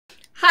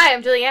Hi,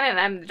 I'm Juliana, and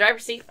I'm in the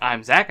driver's seat.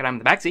 I'm Zach, and I'm in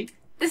the backseat.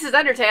 This is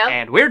Undertale.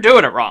 And we're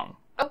doing it wrong.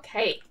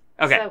 Okay.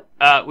 Okay.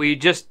 We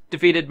just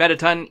defeated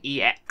Metaton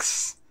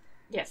EX.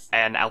 Yes.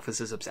 And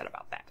Alphys is upset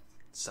about that.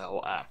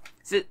 So,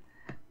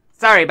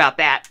 sorry about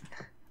that.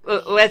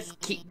 Let's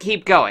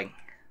keep going.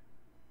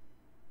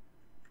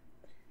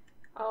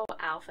 Oh,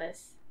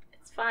 Alphys.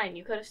 It's fine.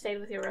 You could have stayed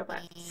with your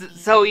robot.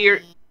 So you're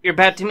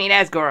about to meet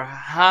Asgore,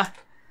 huh?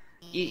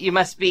 You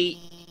must be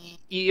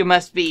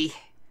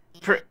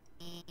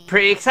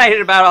pretty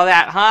excited about all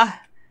that, huh?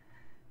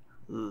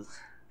 Ugh.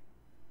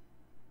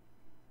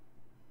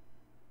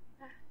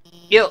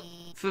 You'll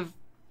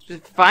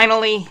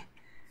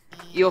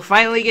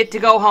finally get to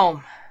go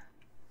home.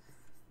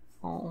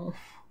 Oh.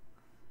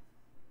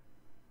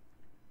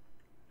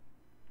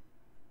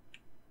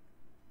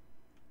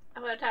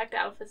 I'm gonna talk to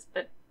Alphys,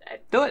 but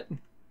Do it.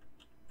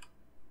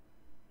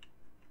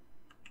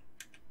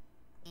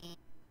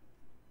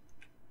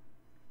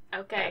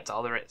 Okay. That's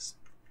all there is.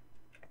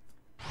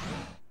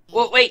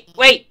 Well,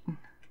 wait!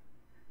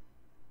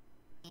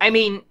 I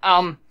mean,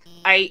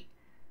 I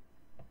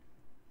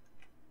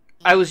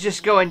was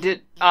just going to,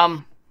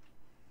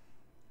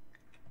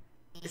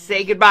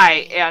 say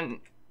goodbye, and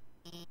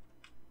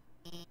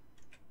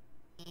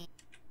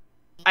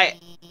I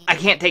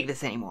can't take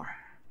this anymore.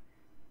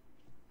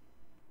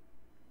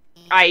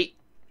 I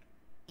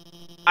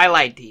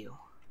lied to you.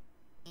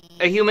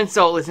 A human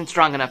soul isn't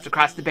strong enough to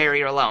cross the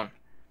barrier alone.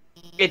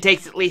 It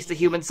takes at least a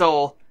human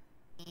soul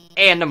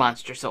and a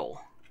monster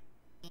soul.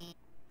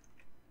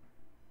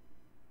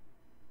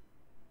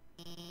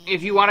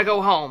 If you want to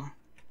go home,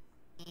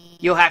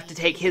 you'll have to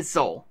take his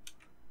soul.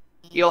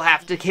 You'll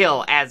have to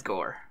kill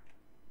Asgore.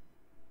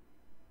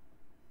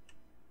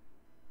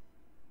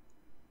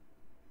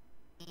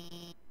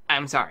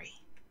 I'm sorry.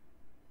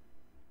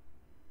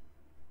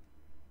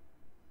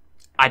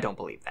 I don't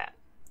believe that.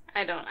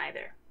 I don't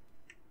either.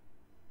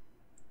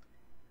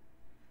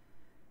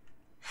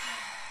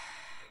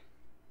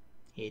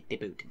 Hit the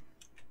button.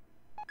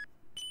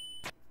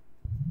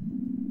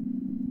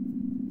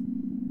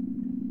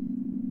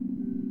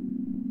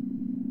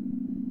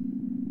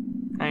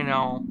 I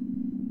know.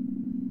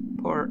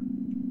 Poor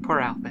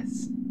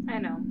Alphys. I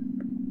know.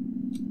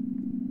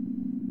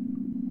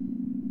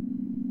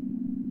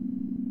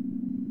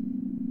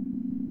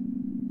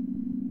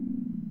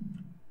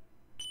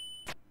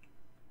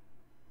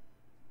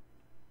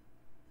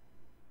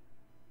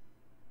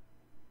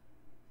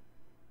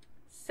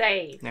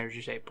 Save. There's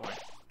your save point.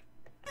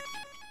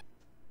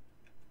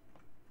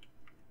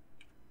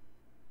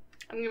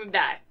 I'm gonna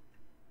die.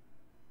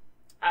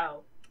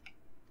 Oh.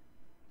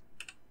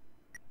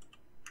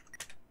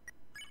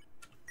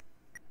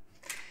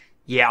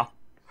 Yeah.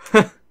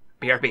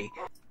 BRB.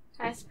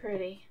 That's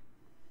pretty.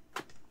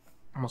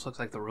 Almost looks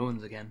like the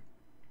ruins again.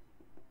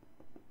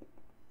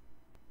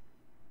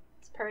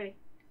 It's pretty.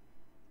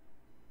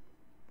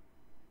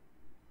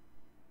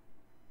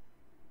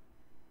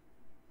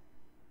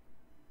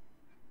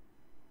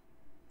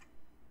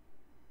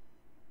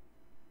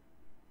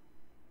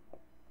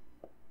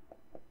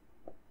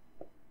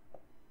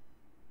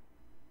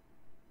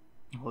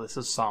 Well, this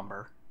is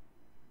somber.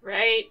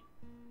 Right?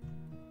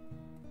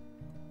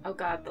 Oh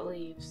god, the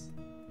leaves.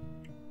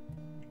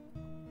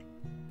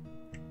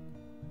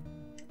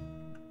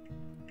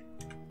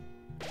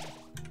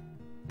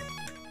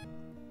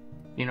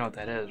 You know what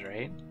that is,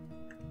 right?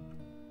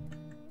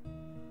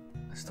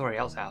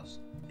 Astoriel's house.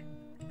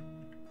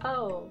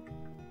 Oh.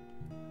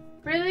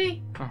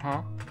 Really?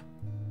 Uh-huh.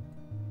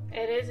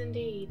 It is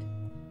indeed.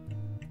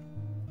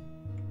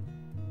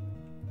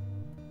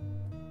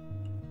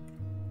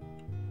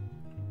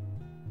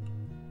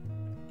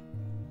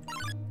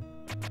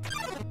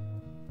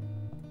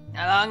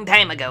 A long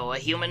time ago, a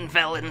human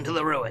fell into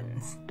the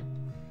ruins.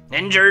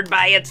 Injured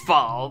by its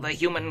fall, the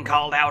human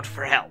called out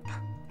for help.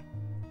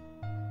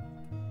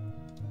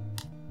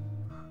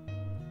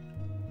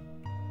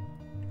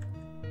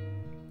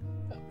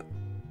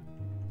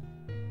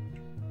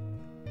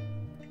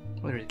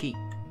 There's a key.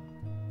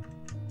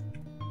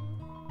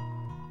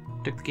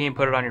 Took the key and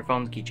put it on your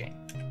phone's keychain.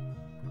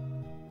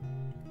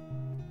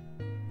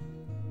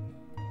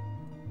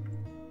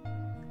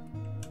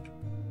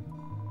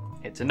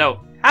 It's a note.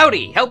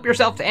 Howdy! Help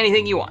yourself to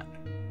anything you want.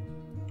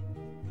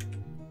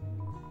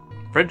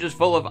 Fridge is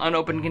full of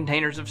unopened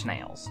containers of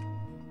snails.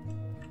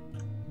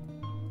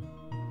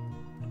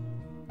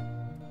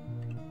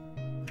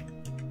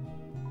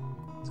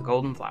 It's a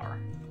golden flower.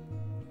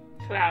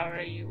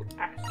 Flower, you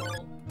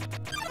asshole.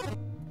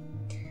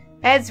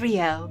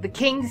 Azriel, the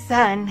king's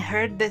son,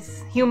 heard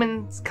this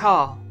human's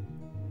call.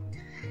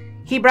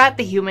 He brought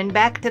the human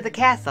back to the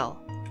castle.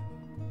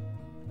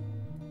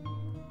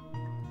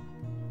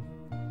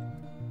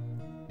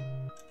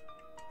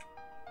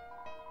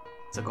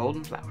 It's a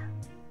golden flower.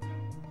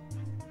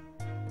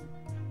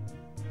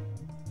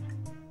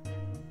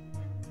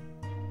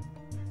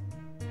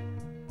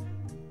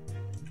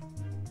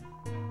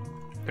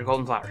 They're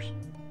golden flowers.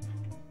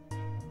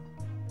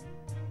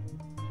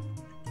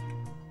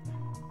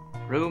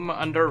 Room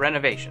under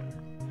renovation.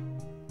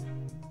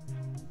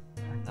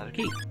 Another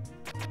key.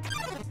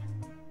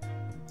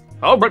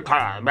 Over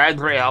time,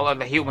 Adriel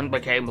and the human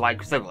became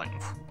like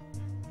siblings.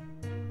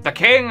 The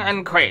king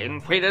and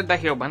queen treated the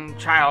human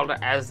child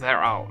as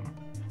their own.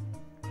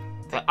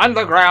 The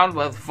underground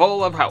was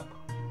full of hope.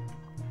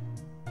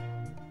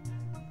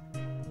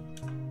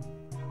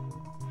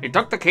 You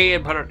took the key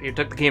and put it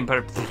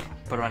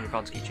on your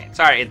phone's keychain.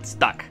 Sorry, it's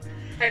stuck.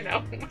 I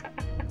know.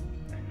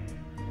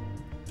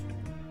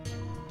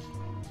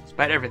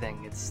 Despite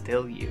everything, it's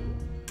still you.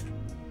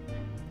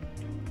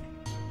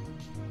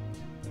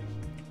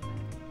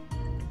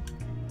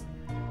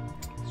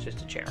 It's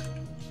just a chair.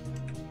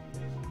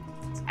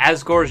 It's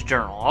Asgore's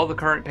journal. All the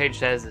current page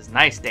says is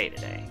nice day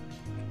today.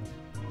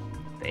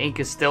 The ink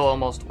is still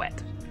almost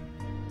wet.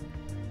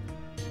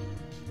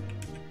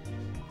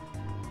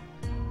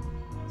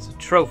 It's a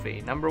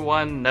trophy. Number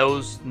 1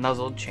 nose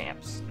nuzzled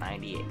champs,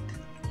 98.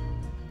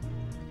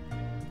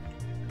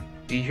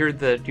 Do you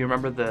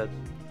remember the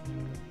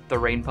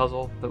rain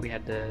puzzle that we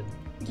had to...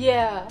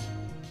 Yeah.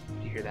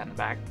 Do you hear that in the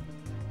back?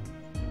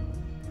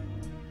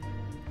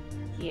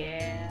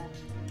 Yeah.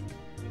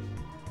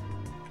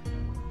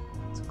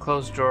 It's a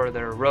closed drawer.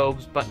 There are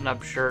robes,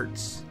 button-up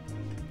shirts,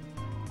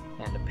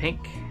 and a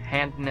pink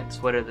hand-knit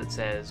sweater that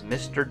says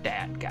Mr.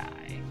 Dad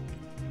Guy.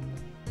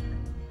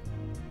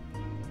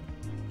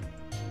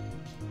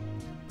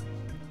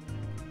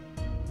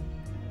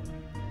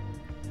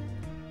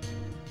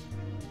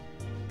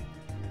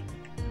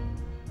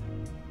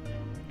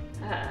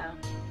 Uh-oh.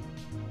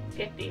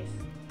 50s.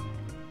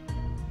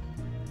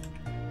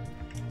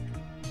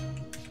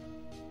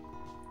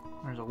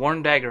 There's a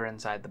worn dagger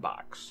inside the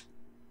box.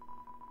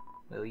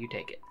 Will you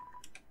take it?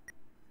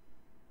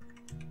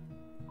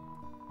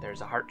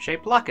 There's a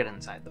heart-shaped locket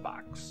inside the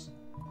box.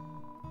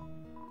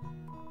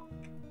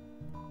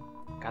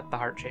 Got the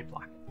heart-shaped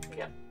locket.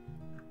 Yep.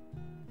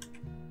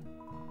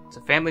 It's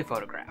a family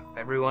photograph.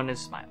 Everyone is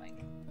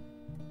smiling.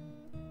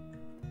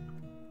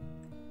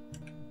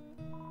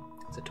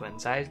 It's a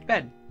twin-sized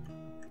bed.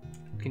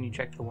 Can you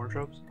check the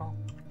wardrobes at all?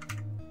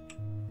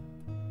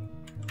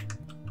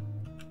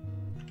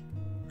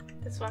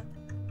 This one.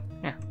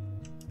 Yeah.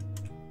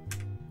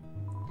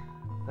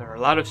 There are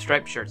a lot of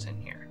striped shirts in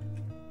here.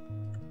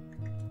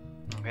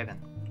 Okay then.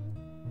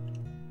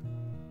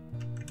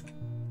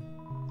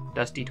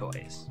 Dusty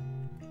toys.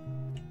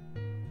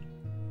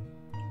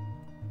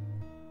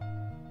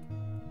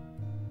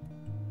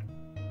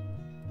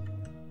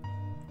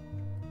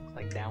 Looks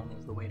like down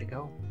is the way to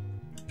go.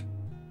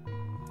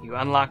 You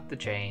unlock the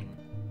chain.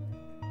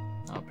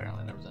 Oh,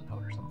 apparently there was a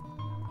note or something.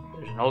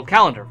 There's an old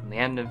calendar from the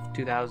end of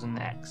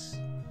 2000X.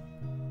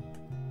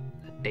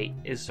 The date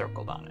is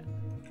circled on it.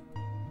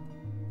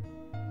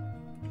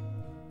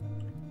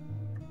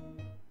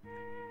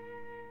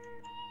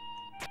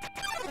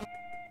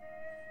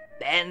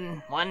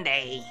 Then, one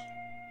day,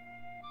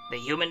 the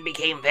human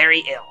became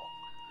very ill.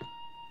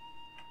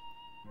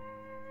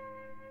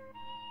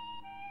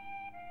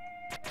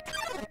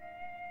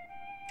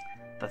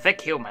 The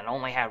thick human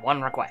only had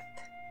one request,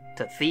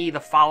 to see the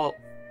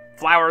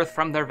flowers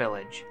from their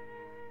village,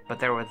 but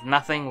there was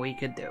nothing we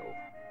could do.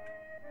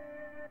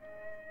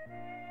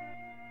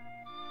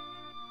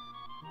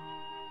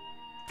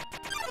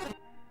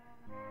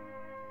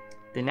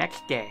 The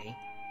next day,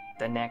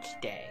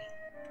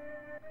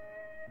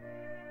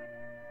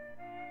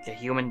 the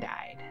human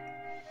died.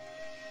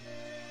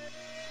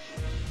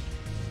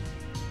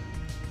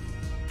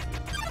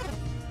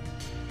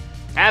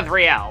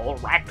 Azrael,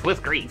 racked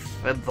with grief,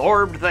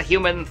 absorbed the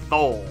human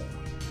soul.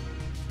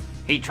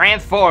 He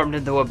transformed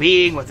into a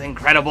being with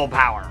incredible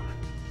power.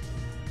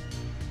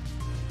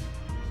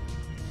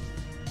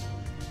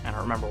 I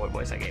don't remember what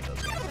voice I gave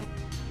those guys.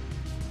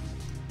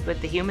 With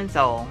the human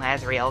soul,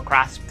 Azrael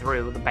crossed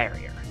through the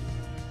barrier.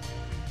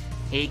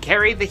 He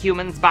carried the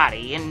human's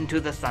body into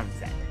the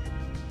sunset,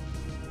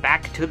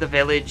 back to the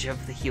village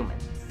of the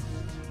humans.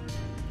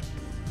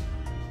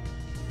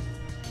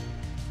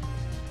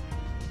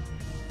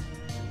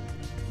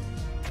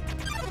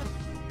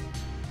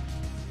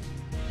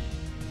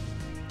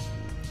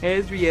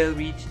 Azrael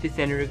reached the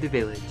center of the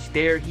village.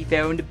 There he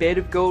found a bed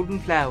of golden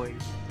flowers.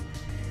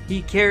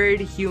 He carried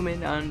a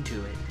human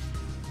onto it.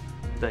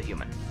 The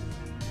human.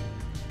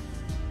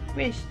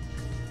 Wish.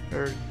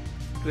 Or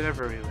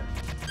whatever we were.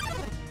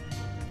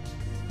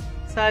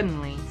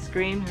 Suddenly,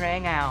 screams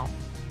rang out.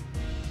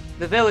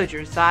 The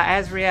villagers saw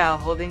Azrael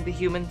holding the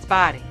human's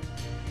body.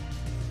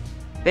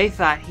 They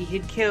thought he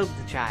had killed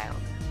the child.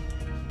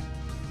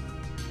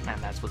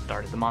 And that's what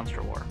started the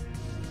monster war.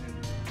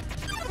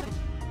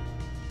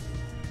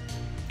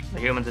 The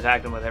humans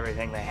attacked him with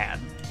everything they had.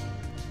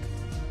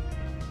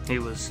 He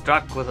was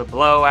struck with a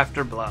blow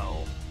after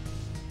blow.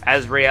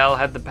 Azrael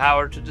had the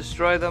power to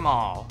destroy them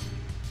all.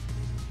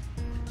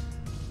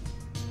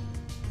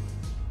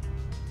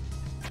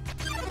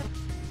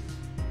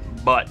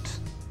 But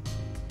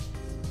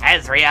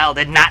Azrael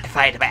did not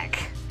fight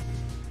back.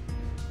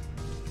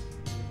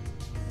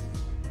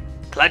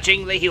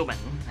 Clutching the human,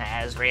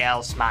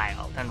 Azrael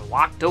smiled and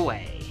walked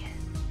away.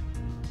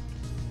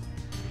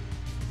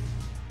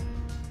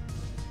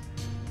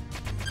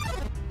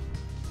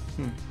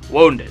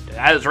 Wounded,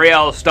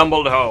 Azrael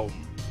stumbled home.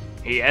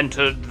 He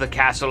entered the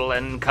castle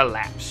and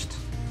collapsed.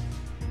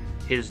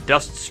 His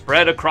dust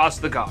spread across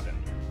the garden.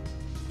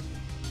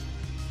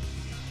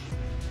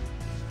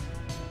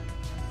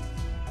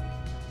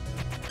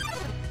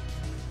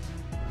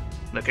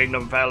 The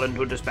kingdom fell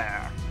into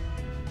despair.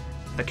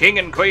 The king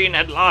and queen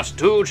had lost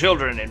 2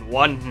 children in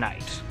one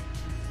night.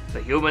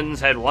 The humans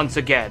had once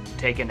again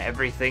taken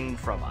everything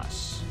from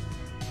us.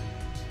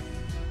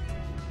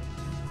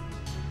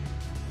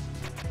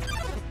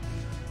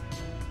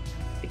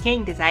 The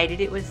king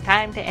decided it was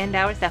time to end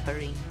our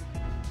suffering.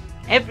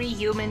 Every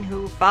human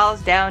who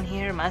falls down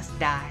here must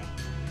die.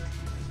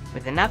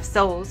 With enough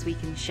souls, we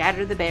can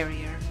shatter the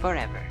barrier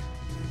forever.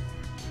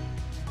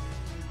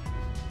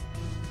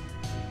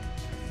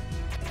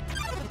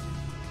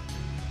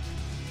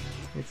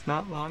 It's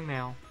not long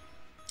now.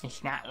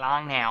 It's not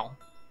long now.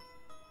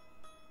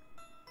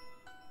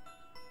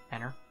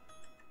 Enter.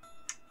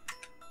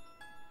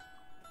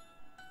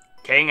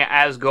 King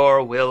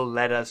Asgore will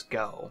let us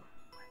go.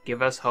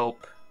 Give us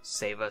hope,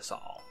 save us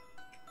all.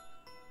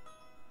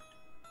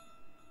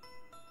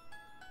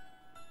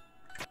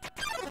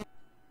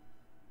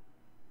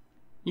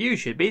 You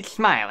should be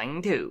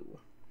smiling too.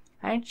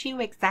 Aren't you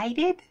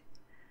excited?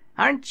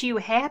 Aren't you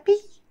happy?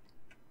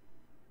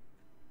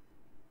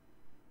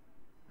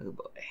 Oh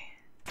boy.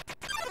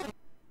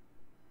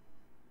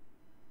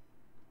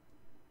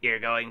 You're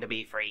going to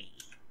be free.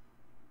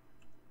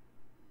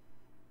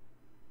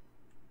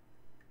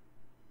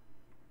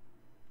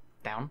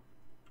 Down.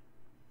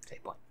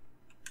 Save point.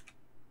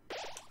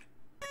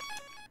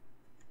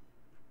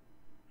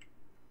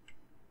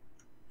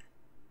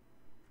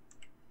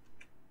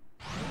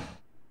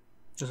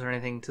 Is there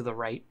anything to the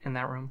right in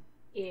that room?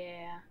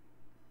 Yeah.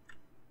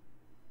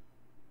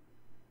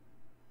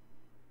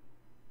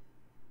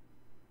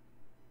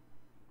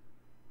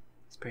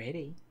 It's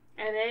pretty.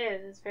 It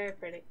is. It's very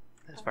pretty.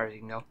 As far as you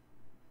can go.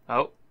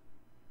 Oh.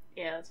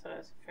 Yeah, that's what I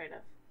was afraid of.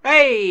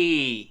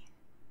 Hey!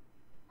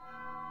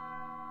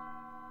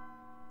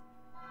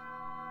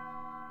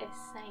 It's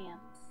Sans.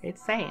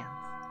 It's Sans.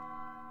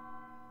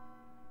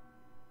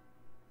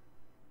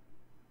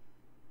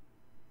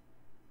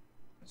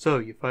 So,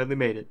 you finally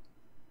made it.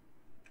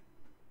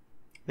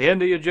 The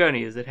end of your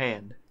journey is at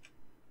hand.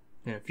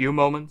 In a few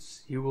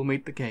moments, you will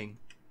meet the king.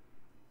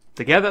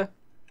 Together,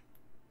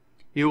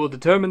 you will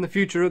determine the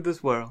future of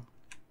this world.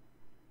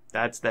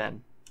 That's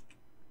then.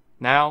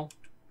 Now,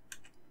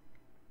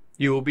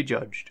 you will be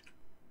judged.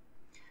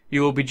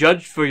 You will be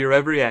judged for your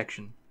every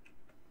action.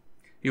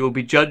 You will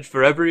be judged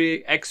for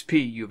every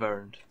XP you've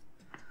earned.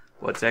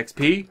 What's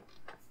XP?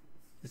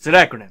 It's an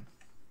acronym.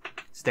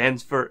 It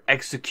stands for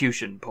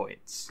execution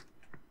points.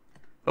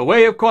 A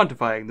way of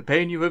quantifying the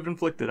pain you have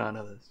inflicted on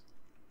others.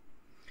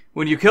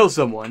 When you kill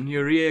someone,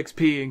 your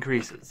EXP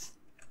increases.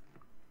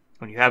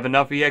 When you have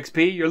enough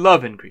EXP, your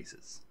love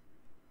increases.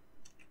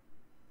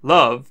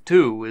 Love,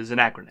 too, is an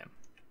acronym.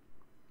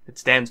 It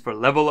stands for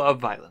level of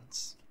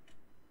violence.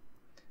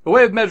 A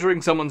way of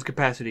measuring someone's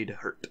capacity to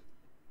hurt.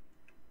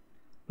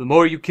 The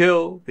more you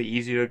kill, the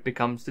easier it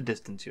becomes to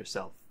distance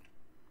yourself.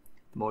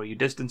 The more you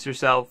distance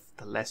yourself,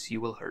 the less you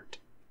will hurt.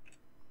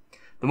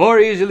 The more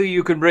easily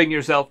you can bring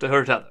yourself to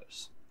hurt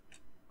others.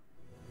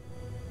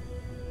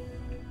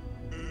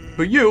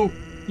 But you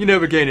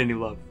never gain any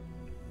love.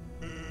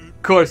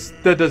 Of course,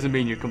 that doesn't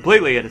mean you're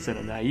completely innocent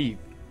and naive.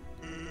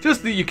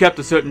 Just that you kept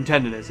a certain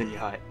tenderness in your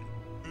heart.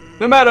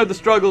 No matter the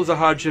struggles or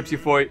hardships you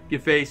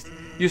faced,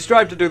 you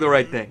strive to do the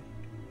right thing.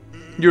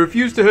 You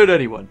refused to hurt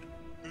anyone.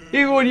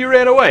 Even when you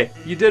ran away,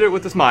 you did it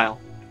with a smile.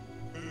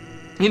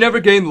 You never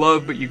gained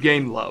love, but you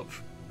gained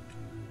love.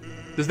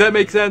 Does that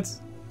make sense?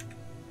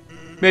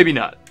 Maybe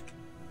not.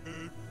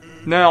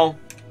 Now,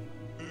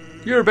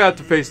 you're about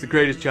to face the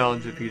greatest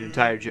challenge of your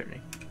entire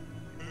journey.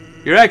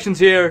 Your actions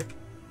here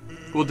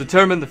will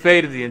determine the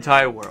fate of the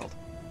entire world.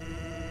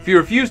 If you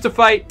refuse to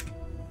fight,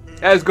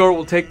 Asgore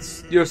will take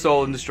your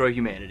soul and destroy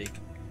humanity.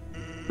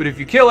 But if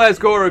you kill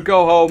Asgore or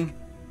go home,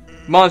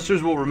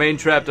 monsters will remain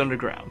trapped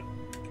underground.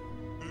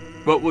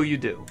 What will you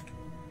do?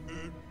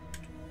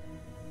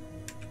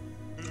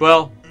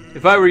 Well,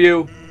 if I were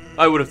you,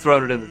 I would have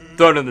thrown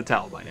in the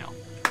towel by now.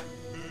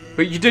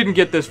 But you didn't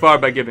get this far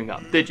by giving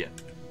up, did you?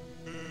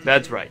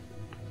 That's right.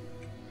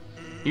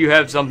 You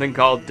have something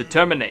called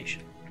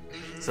determination.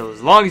 So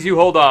as long as you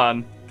hold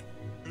on,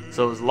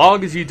 so as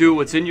long as you do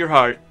what's in your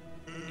heart,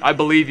 I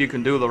believe you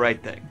can do the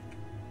right thing.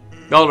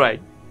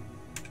 Alright.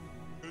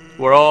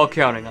 We're all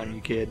counting on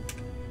you, kid.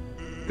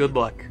 Good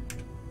luck.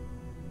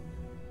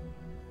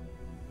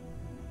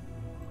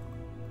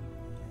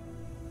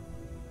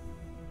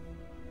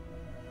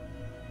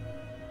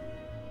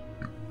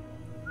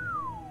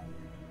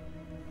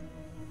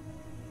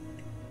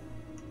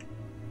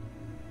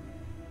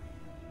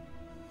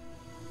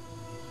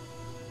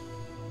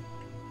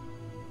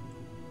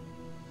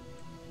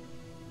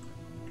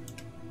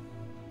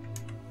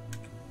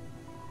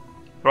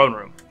 Throne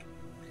room.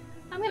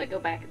 I'm gonna go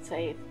back and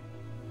save.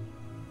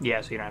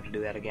 Yeah, so you don't have to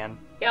do that again.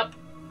 Yep.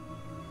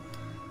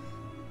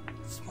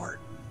 Smart.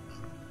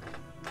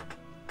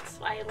 That's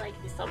why I like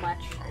you so much.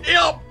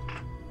 Yep!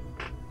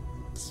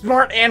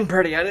 smart and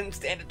pretty. I didn't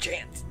stand a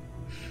chance.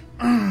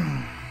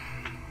 I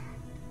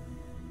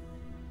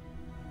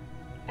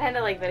had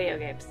to like video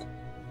games.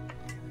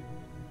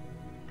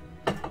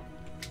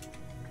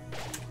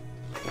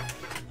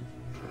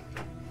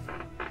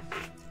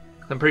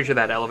 I'm pretty sure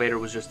that elevator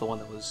was just the one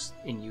that was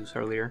in use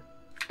earlier.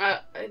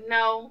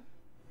 No.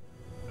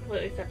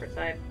 Completely separate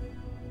side.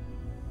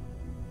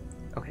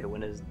 Okay,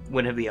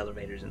 when have the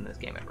elevators in this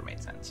game ever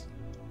made sense?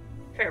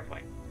 Fair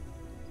point.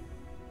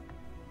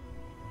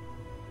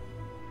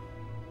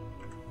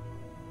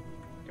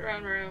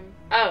 Throne room.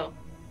 Oh.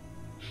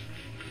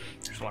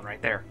 There's one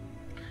right there.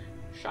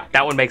 Shocking.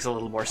 That one makes a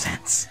little more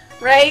sense.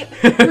 Right?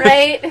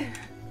 Right?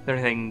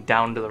 Everything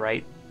down to the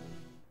right.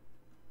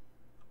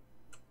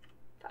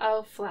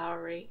 Oh,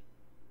 flowery.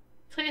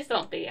 Please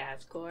don't be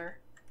Asgore.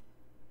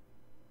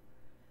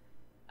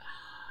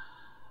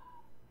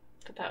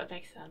 But that would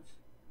make sense.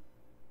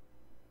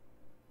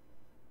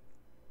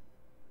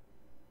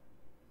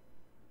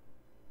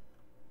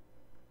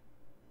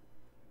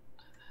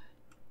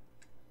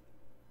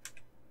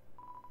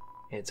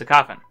 It's a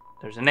coffin.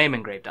 There's a name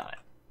engraved on it.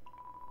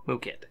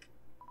 Mookid.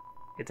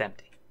 It's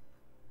empty.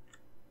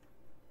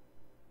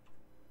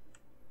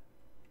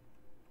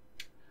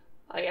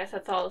 I guess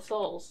that's all the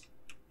souls.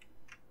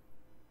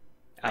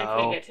 I Oh,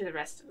 can't get to the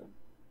rest of them.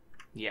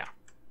 yeah.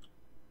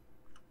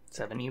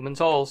 7 human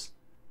souls.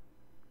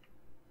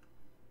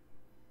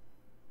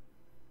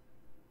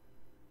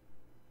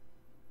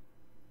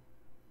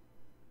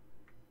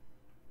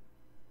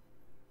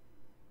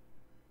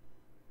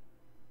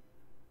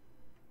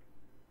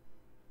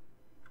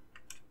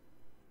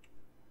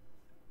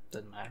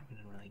 Doesn't matter. We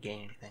didn't really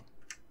gain anything.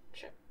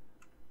 Sure.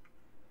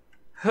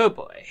 Oh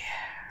boy.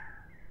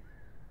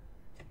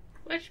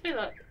 Wish me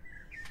luck.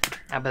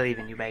 I believe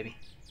in you, baby.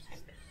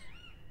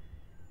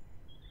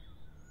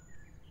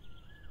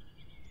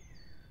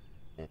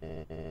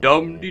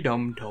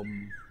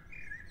 Dum-de-dum-dum.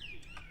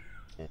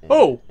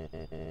 Oh!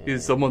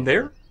 Is someone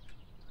there?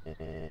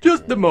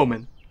 Just a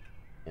moment.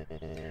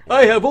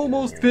 I have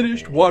almost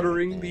finished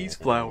watering these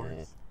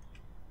flowers.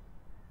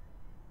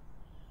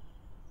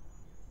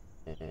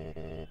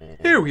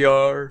 Here we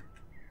are.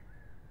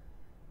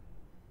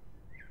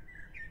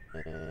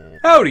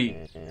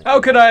 Howdy! How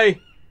can I...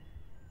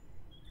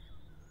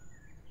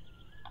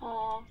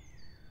 Aw.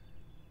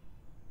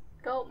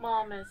 Goat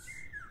mom is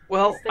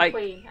Well, the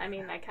queen. I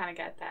mean, I kind of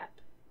got that.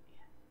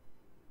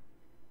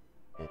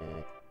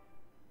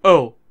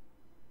 Oh.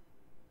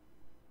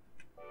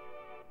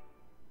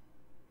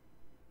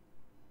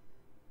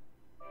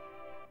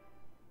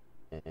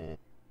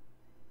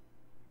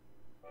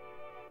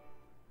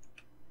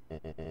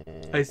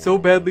 I so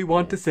badly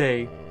want to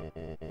say,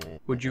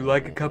 would you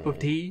like a cup of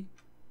tea?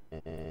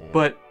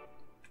 But,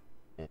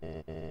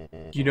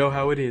 you know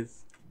how it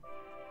is.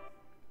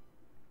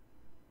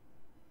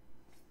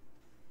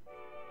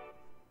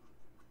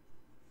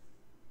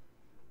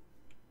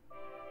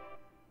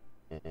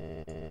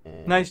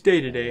 Nice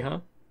day today, huh?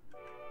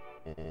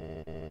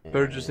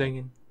 Birds are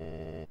singing.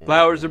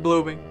 Flowers are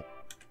blooming.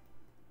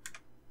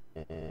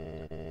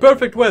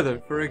 Perfect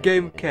weather for a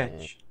game of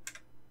catch.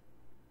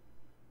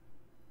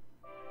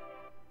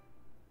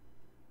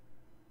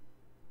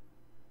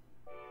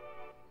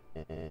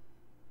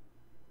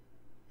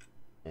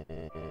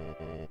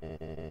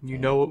 You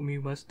know what we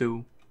must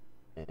do.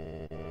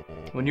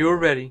 When you are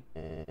ready,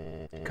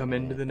 come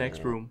into the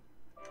next room.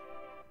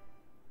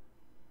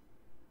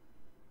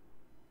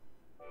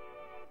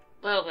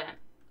 Well then,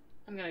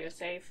 I'm gonna go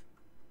save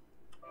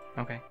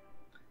Okay.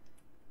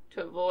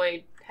 to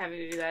avoid having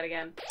to do that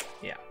again.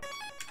 Yeah.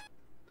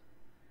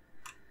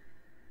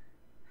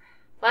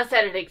 Less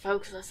editing,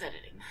 folks. Less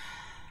editing.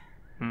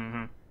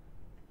 Mm-hmm.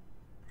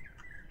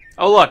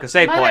 Oh look, a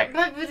save point.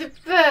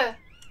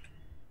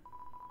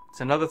 It's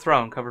another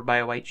throne covered by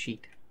a white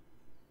sheet.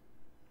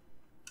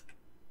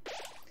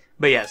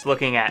 But yes,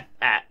 looking at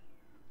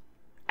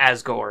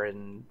Asgore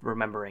and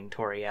remembering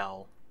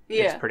Toriel,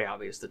 it's pretty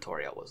obvious that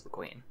Toriel was the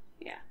queen.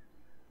 Yeah.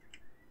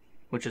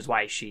 Which is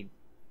why she...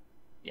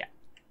 Yeah.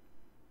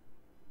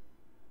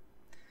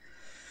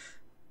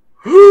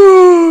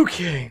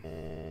 Okay.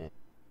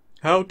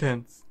 How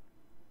tense.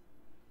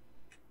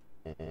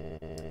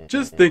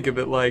 Just think of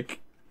it like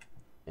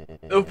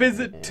a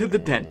visit to the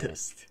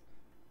dentist.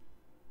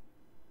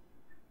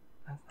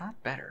 That's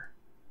not better.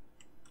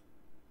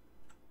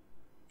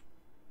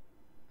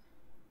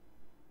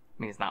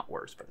 I mean, it's not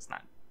worse, but it's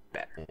not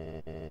better.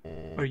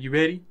 Are you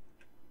ready?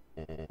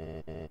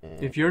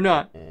 If you're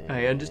not,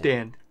 I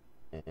understand.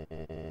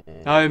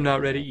 I am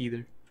not ready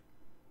either.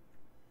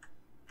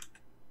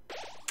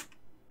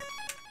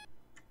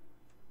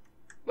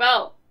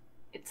 Well,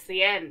 it's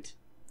the end.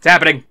 It's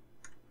happening!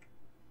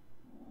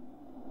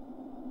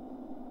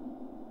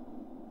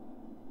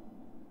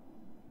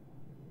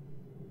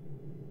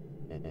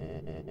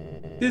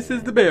 This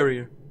is the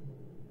barrier.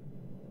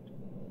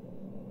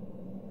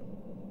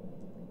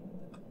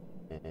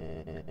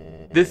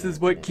 This is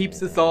what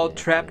keeps us all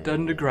trapped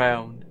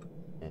underground.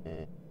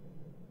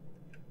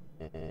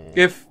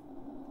 If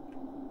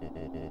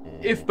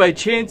by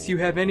chance you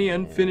have any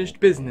unfinished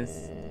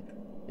business,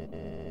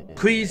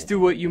 Please do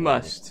what you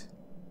must.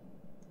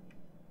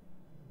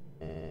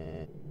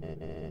 Do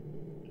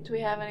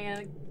we have any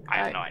other... I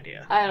have no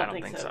idea. I don't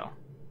think so.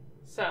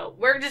 So,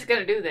 we're just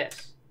gonna do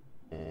this.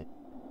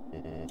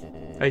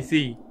 I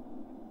see.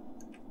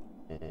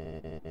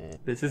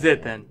 This is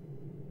it then.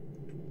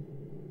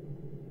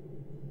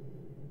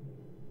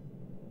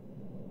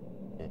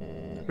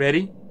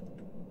 Ready?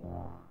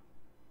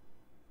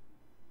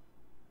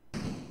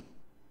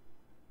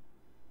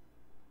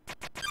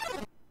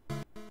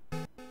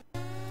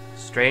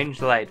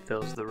 Strange light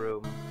fills the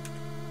room.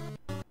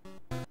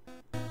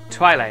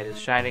 Twilight is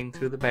shining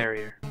through the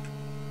barrier.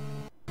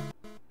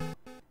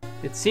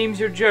 It seems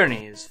your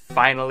journey is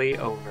finally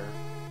over.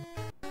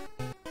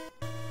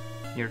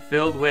 You're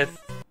filled with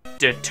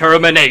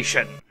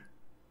determination.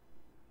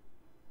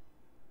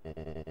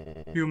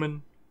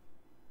 Human.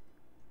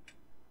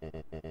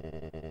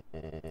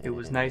 It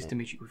was nice to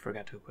meet you. We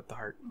forgot to equip the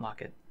heart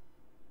locket.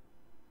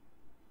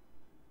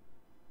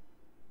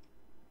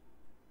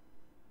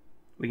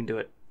 We can do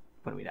it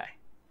when we die.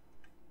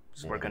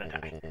 Because we're gonna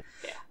die.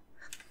 Yeah.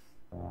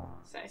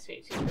 It's nice to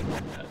meet you.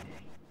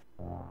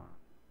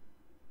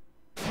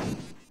 Okay.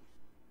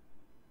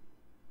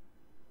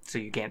 So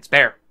you can't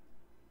spare.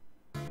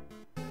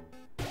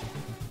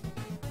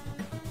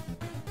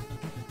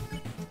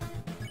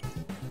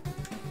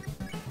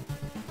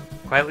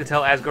 Quietly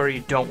tell Asgore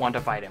you don't want to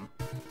fight him.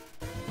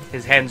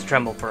 His hands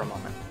tremble for a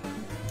moment.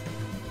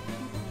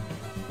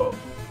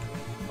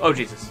 Oh,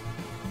 Jesus.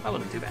 That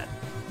wasn't too bad.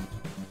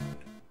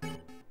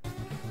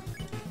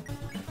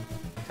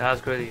 Tell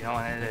Asgore that you don't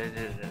want to...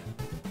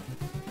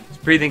 His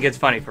breathing gets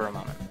funny for a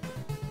moment.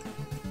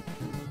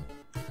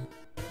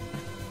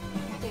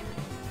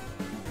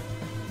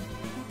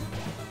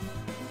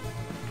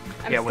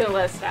 I'm Yeah, just gonna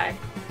let us die.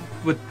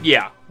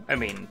 Yeah, I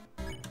mean...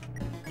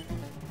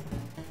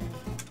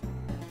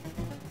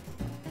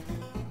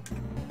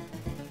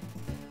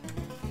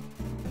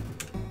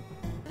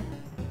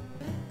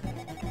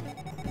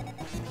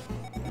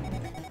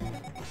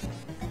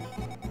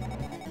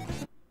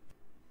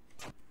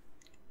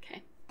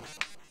 Okay.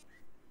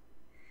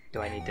 Do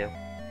I need to?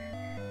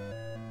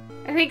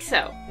 I think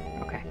so.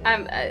 Okay.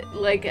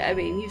 I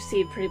mean, you've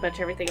seen pretty much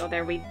everything out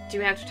there. We do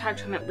have to talk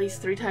to him at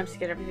least 3 times to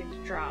get everything to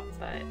drop,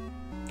 but...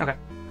 Okay.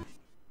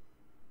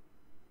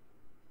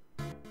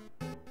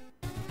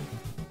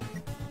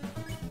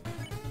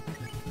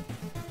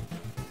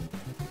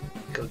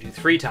 Killed you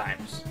 3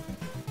 times.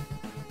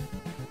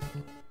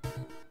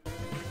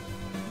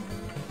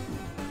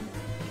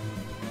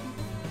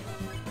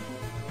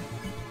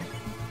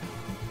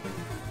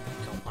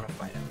 Don't want to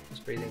fight him. His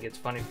breathing gets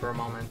funny for a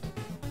moment.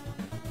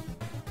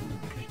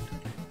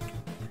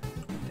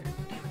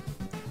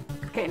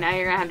 Okay, now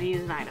you're gonna have to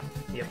use an item.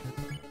 Yep.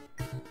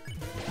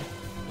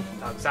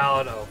 Dog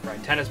salad, oh,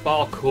 fried tennis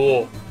ball,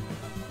 cool.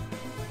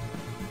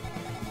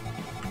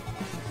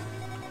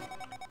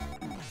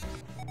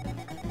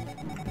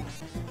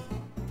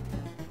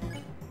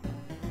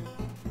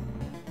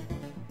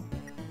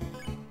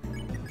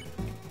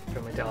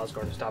 Friendly tell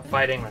Asgore to stop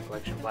fighting,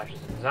 recollection flashes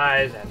in his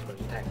eyes,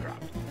 Asgore's attack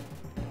dropped.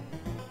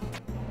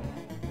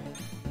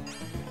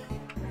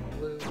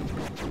 Blue.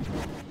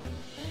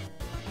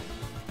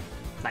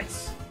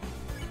 Nice.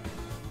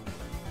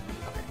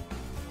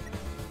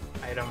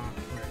 Item.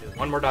 I'm gonna do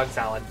one more dog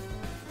salad.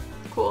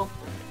 Cool.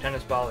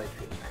 Tennis ball, HP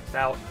is maxed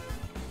out.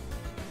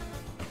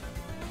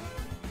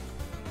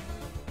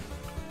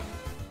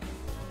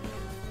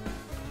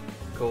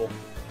 Cool.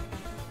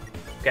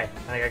 Okay, I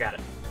think I got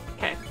it.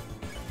 Okay.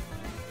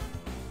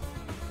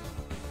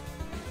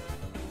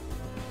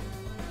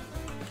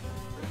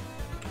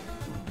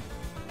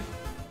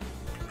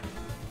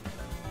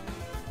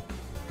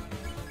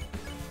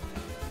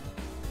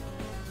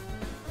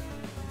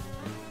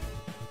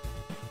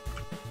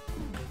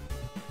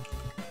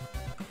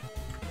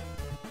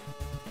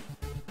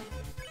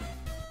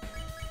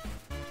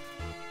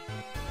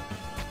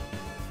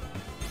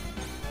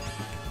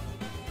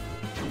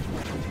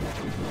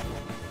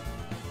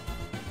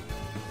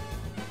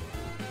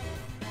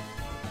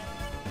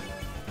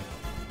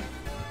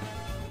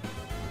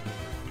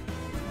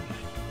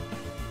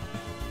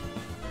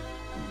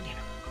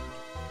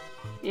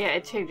 Yeah,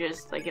 it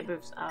changes, like it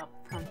moves up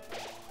from...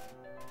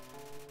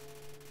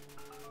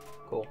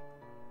 Cool.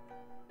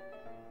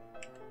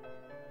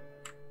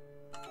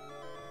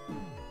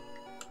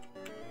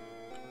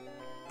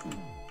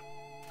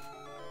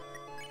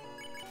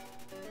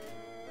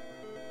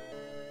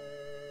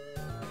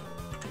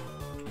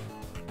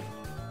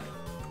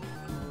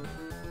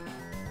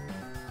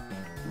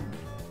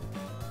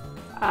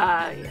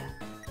 Yeah.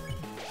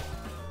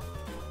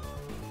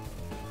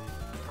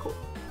 Cool.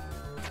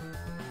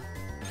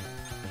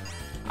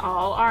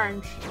 All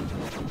orange.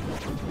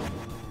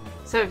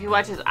 So if you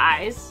watch his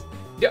eyes...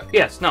 Yeah,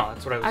 yes, no,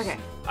 that's what I was... Okay.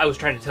 I was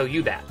trying to tell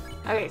you that.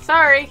 Okay,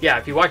 sorry. Yeah,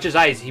 if you watch his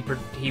eyes, he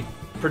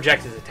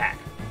projects his attack.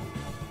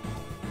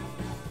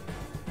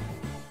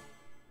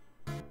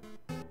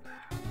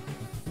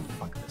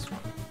 Fuck this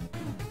one.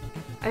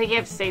 I think you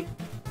have to stay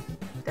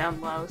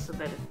down low so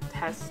that it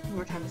has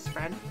more time to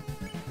spread.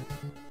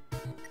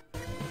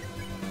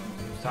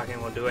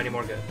 Talking won't do any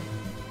more good.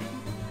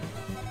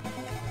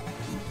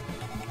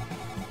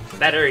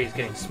 That area is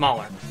getting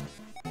smaller.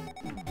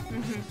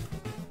 Mm-hmm.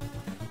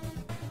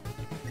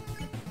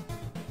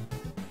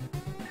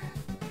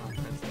 Oh,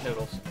 that's the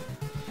noodles.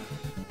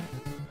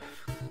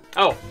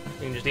 Oh,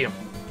 you can just eat them.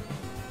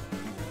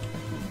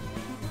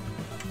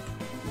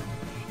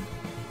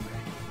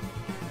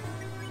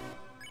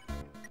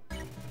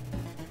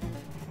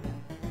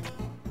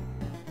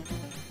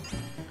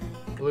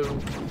 Blue.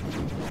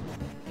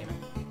 Damn it.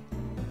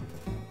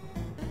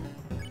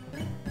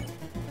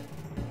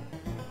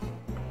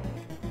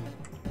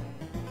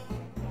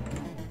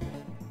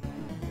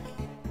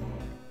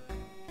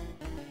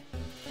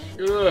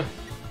 Ugh.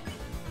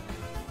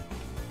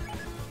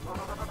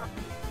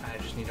 I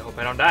just need to hope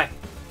I don't die.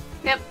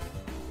 Yep.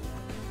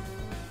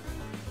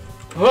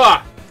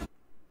 Ah!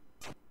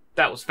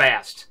 That was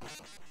fast.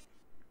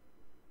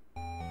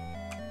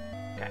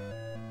 Okay.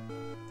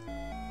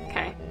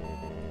 Okay.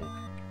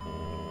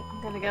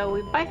 I'm gonna go.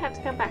 We might have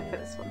to come back for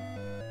this one.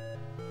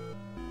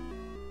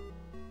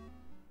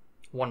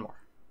 One more.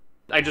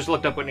 I just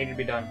looked up what needed to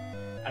be done.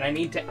 And I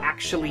need to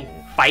actually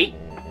fight,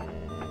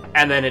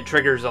 and then it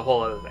triggers a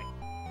whole other thing.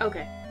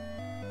 Okay.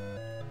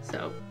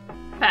 So,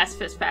 fast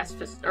fist,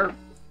 or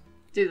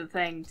do the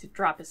thing to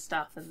drop his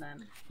stuff, and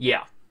then...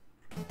 Yeah.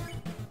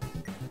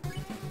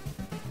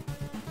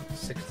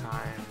 6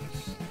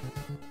 times.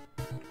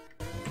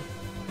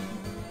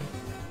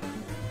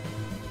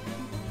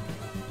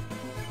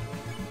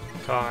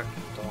 Talk.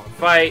 Don't want to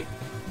fight.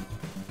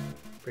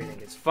 Breathing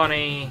gets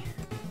funny.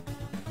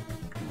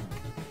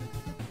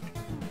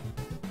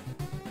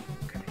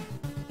 Okay.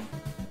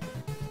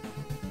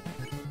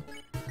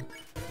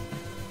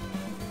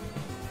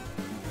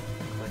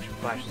 Collection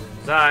flashes in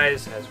his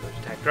eyes. Has his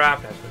attack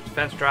dropped. Has his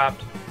defense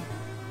dropped.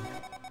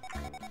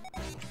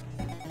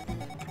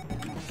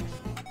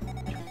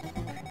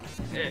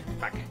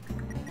 Fuck.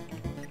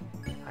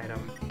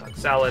 Item. Dog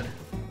salad.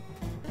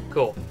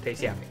 Cool.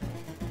 Tasty happy.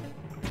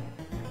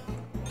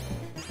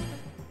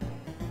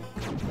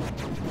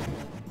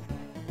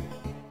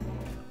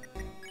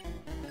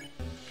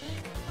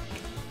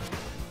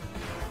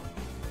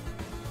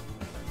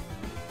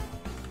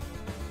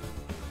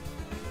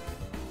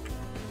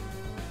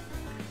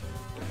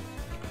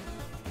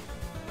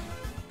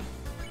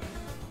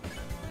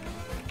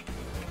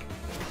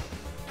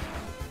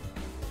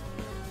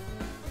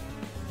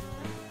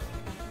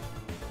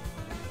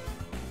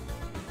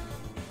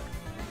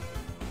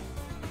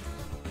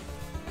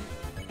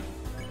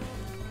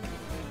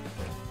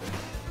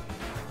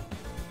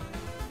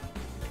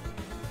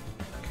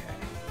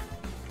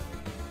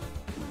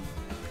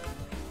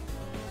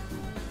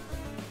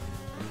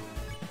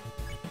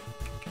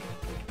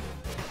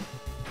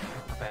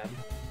 Bad.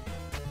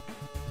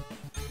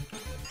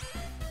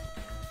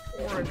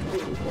 Orange,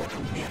 blue,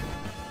 orange.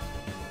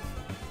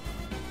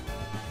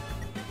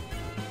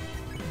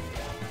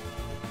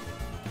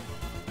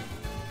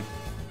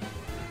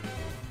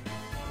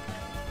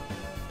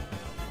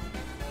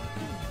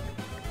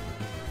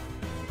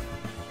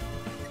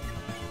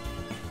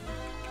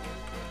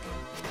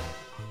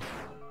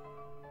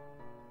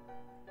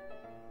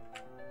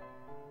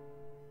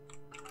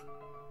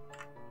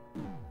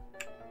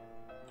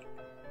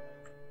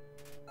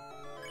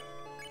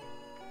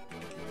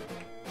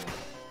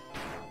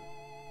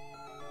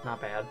 Not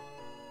bad.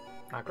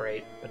 Not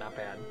great, but not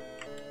bad.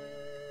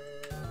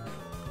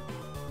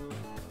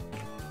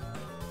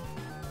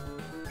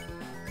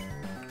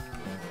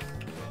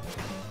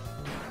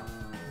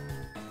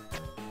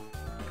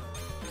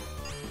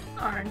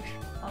 Orange.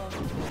 All of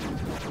them.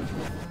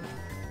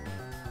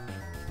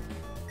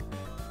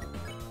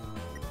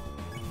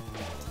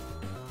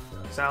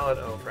 Salad,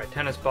 oh, fried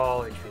tennis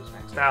ball, HP is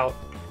maxed out.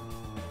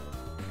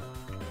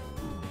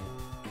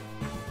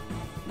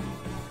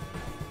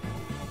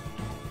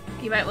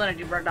 You might want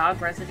to do our dog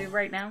residue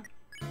right now.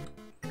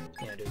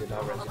 Yeah, do the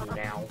dog residue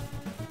now.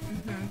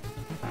 Mm-hmm.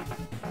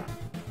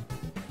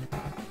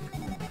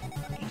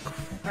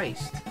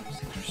 Christ, these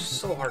things are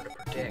so hard to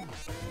predict.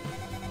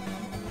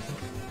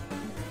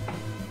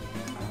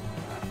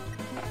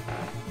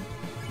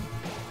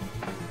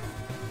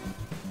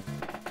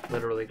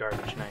 Literally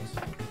garbage, nice.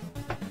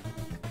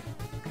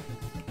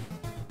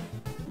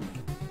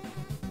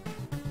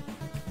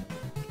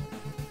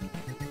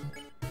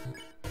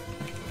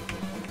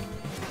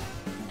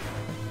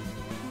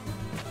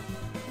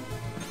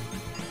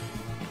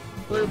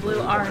 Blue,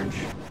 blue, orange.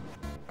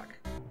 Fuck.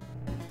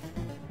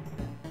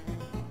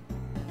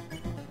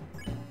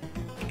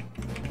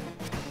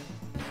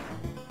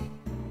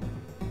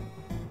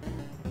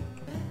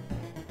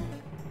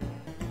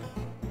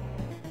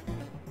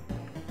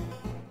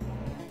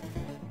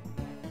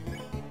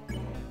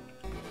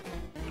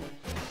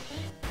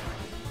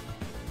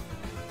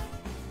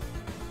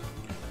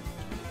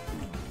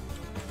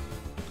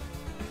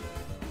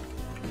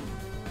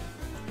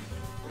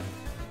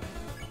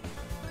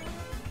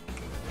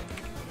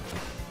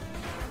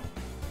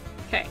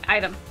 Okay,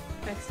 item.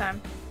 Next time.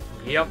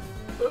 Yep.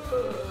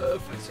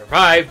 If I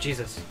survive,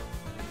 Jesus.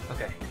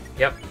 Okay.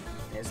 Yep.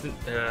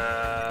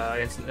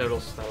 Instant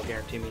noodles. That'll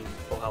guarantee me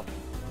full health.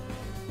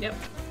 Yep.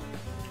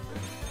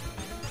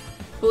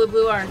 Blue,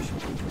 blue, orange.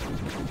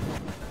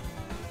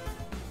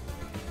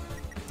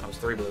 That was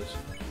 3 blues.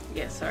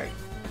 Yeah, sorry.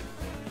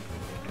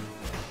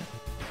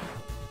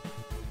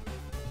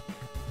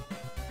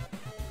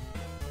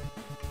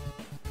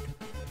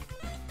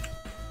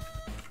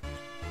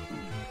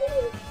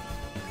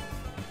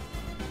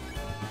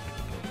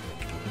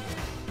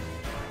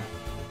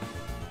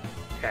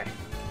 Okay.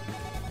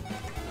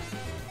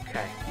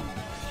 Okay.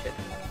 Shit.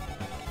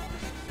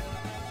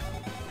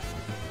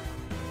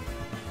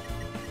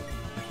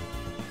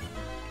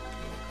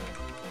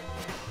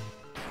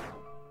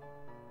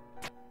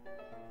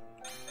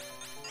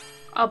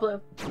 All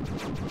blue.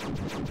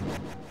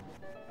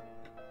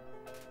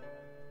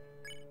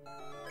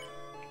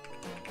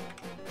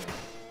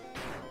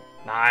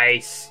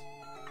 Nice.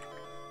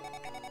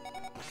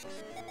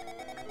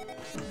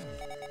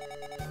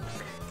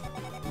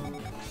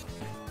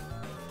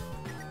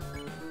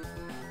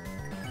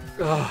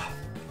 Ugh.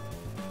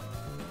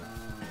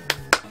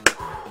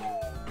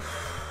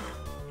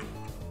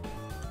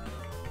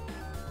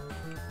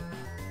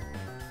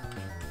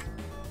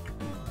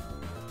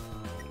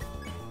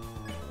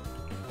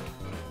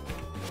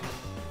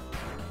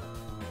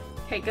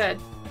 Okay, good.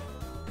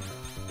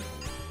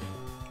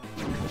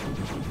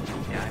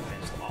 Yeah, I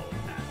finished all of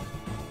that.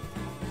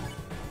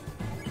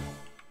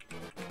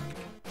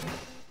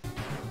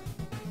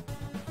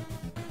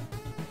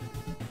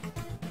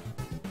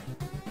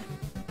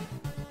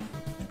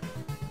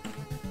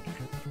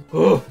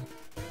 Oh.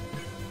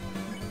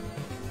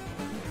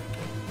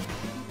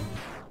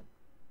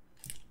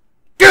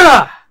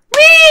 Gah!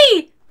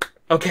 Whee!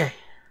 Okay.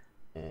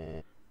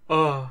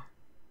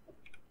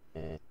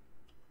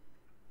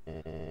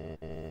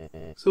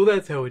 So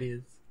that's how it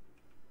is.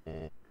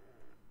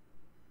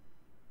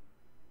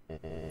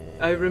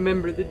 I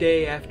remember the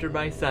day after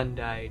my son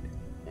died.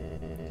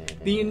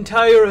 The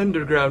entire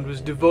underground was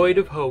devoid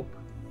of hope.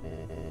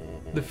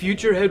 The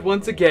future had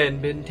once again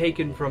been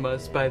taken from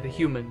us by the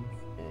humans.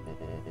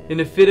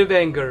 In a fit of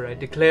anger, I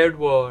declared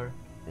war.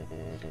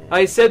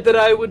 I said that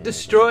I would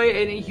destroy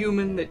any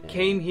human that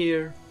came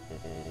here.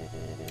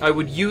 I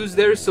would use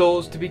their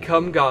souls to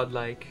become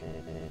godlike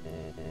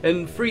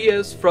and free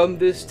us from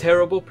this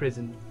terrible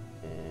prison.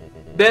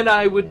 Then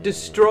I would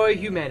destroy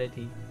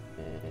humanity,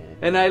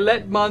 and I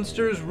let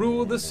monsters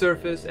rule the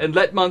surface,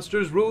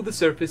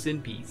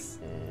 in peace.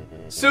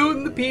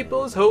 Soon the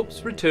people's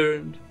hopes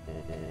returned.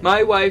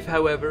 My wife,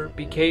 however,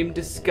 became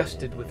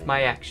disgusted with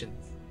my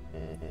actions.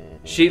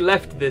 She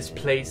left this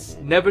place,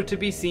 never to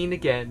be seen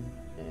again.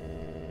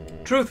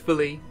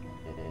 Truthfully,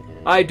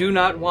 I do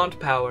not want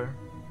power.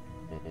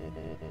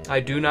 I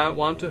do not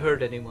want to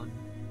hurt anyone.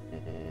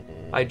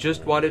 I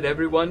just wanted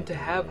everyone to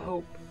have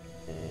hope.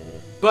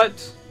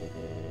 But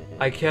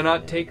I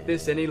cannot take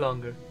this any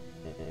longer.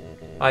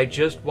 I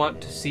just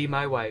want to see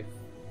my wife.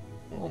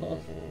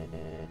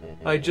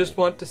 I just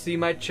want to see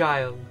my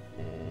child.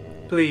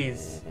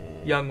 Please,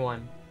 young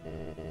one.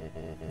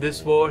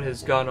 This war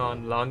has gone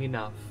on long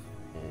enough.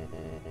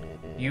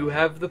 You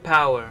have the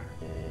power.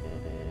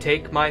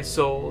 Take my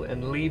soul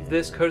and leave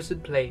this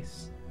cursed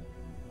place.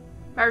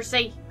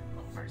 Mercy.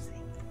 Mercy.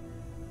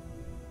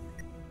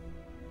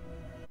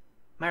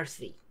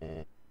 Mercy.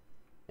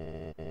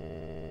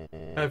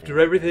 After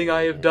everything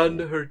I have done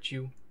to hurt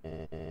you,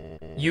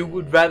 you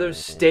would rather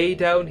stay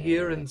down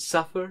here and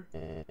suffer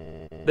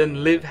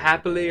than live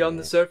happily on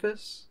the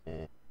surface?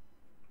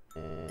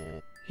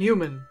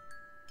 Human,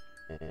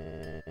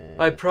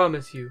 I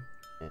promise you,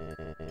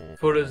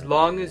 for as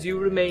long as you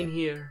remain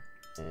here,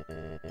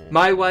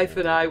 my wife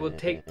and I will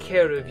take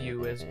care of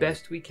you as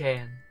best we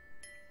can.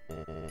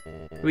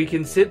 We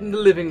can sit in the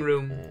living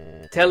room,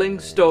 telling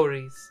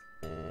stories,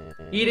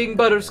 eating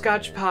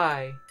butterscotch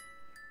pie.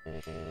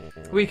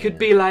 We could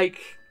be like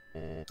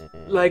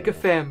a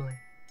family.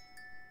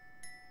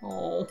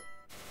 Oh.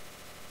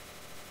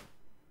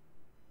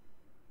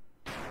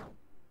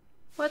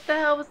 What the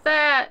hell was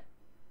that?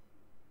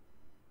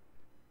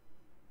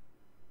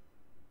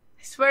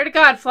 I swear to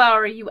God,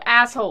 Flowery, you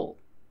asshole.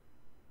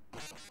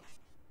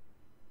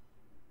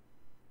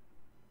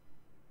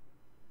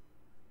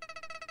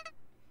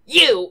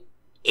 You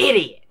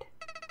idiot!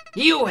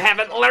 You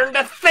haven't learned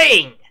a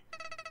thing!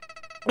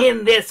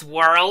 In this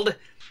world,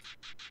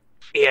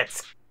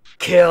 it's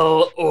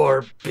kill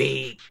or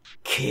be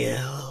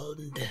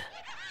killed.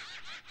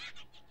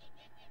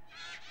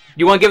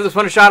 You want to give this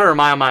one a shot, or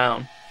am I on my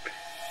own?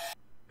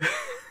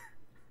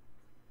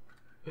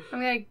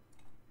 Okay.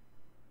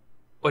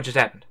 What just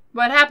happened?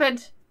 What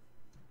happened?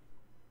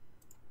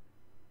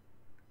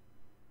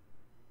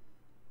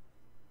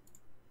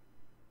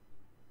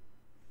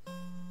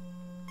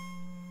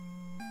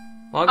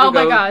 Long Oh ago,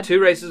 my God. 2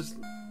 races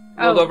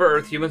ruled Oh. over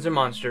Earth, humans and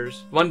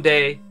monsters. One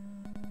day,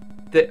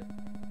 they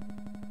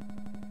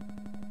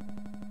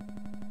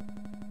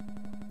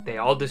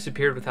all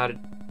disappeared without it.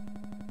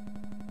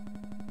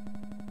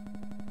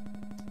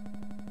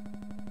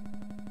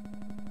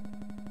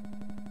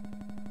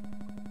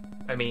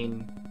 I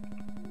mean,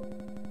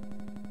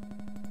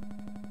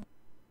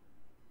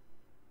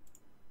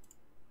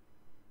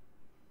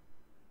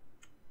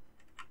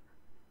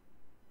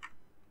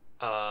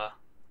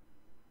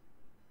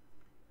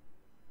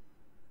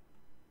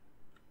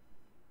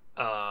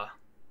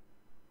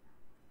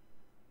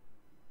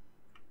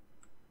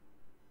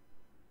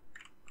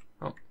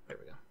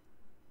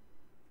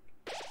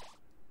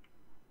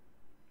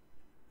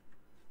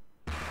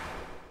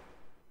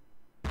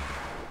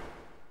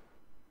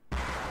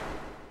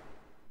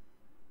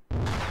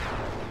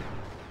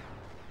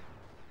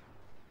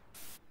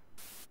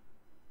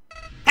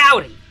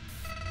 Howdy!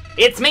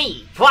 It's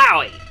me,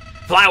 Flowey!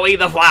 Flowey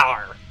the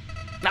Flower!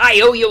 I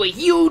owe you a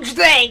huge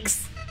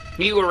thanks!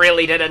 You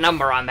really did a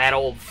number on that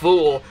old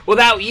fool.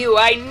 Without you,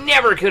 I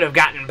never could have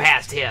gotten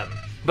past him.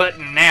 But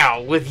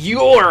now, with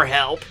your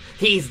help,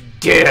 he's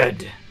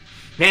dead.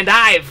 And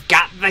I've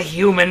got the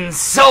human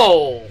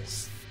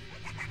souls!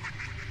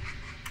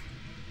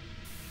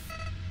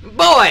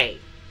 Boy!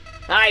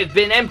 I've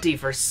been empty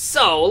for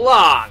so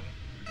long.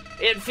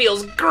 It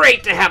feels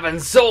great to have a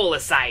soul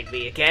aside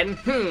me again.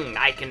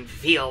 I can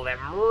feel them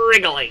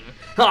wriggling.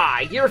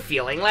 You're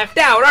feeling left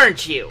out,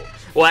 aren't you?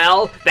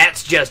 Well,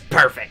 that's just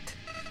perfect.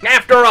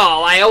 After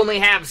all, I only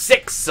have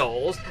 6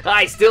 souls.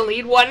 I still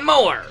need 1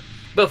 more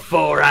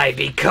before I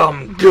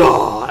become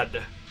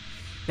God.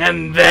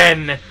 And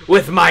then,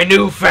 with my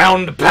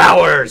newfound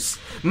powers,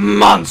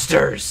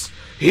 monsters,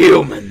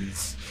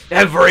 humans,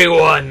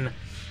 everyone,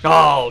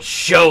 I'll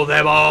show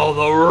them all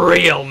the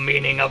real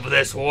meaning of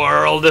this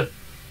world.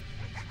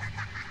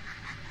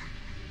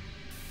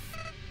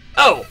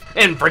 Oh,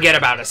 and forget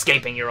about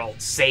escaping your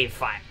old save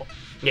file.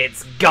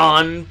 It's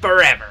gone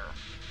forever.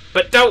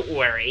 But don't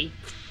worry,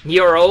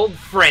 your old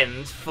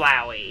friend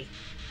Flowey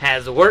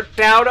has worked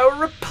out a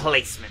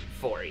replacement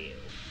for you.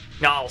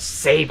 I'll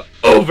save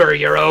over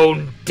your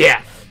own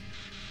death,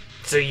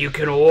 so you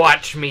can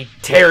watch me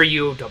tear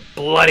you to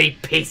bloody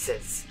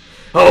pieces,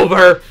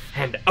 over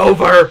and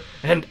over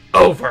and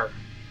over.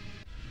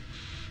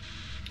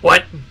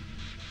 What?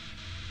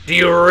 Do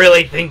you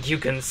really think you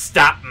can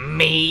stop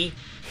me?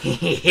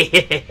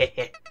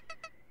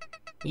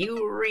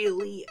 You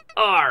really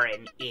are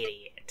an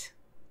idiot.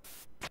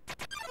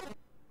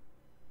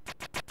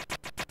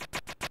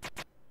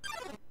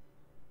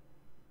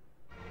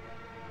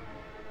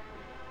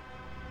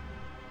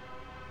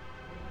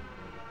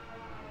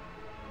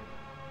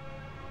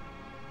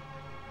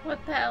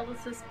 What the hell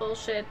is this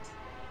bullshit?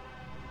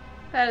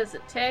 That is a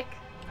tick.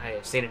 I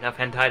have seen enough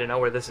hentai to know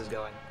where this is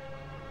going.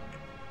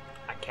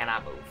 I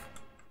cannot move.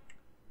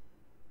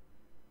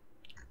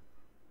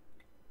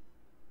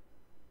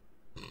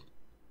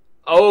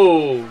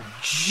 Oh,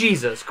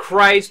 Jesus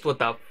Christ, what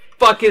the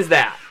fuck is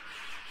that?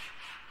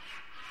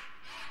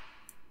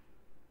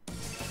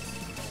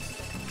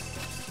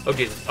 Oh,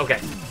 Jesus, okay.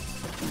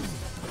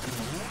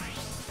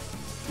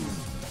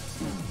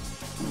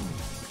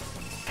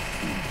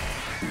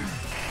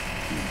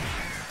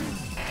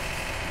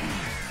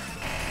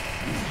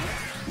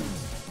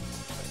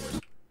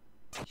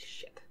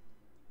 Shit.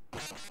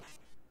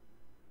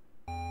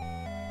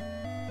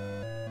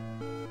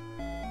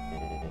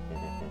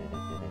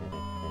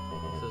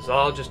 This is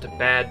all just a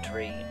bad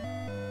dream.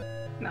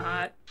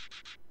 Not.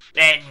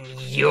 And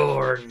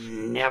you're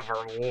never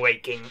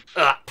waking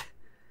up.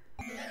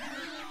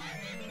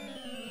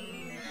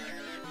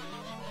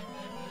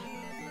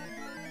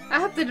 I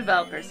hope the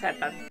developers had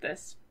fun with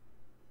this.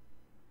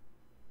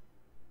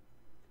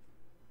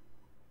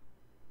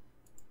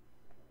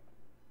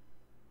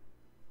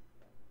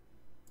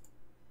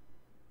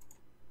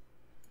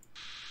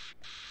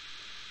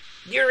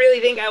 You really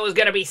think I was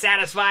gonna be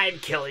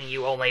satisfied killing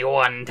you only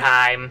 1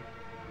 time?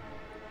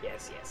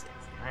 Yes, yes,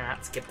 yes. Can I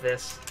not skip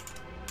this?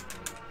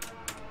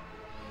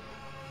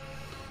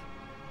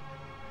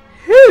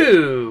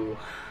 Whew!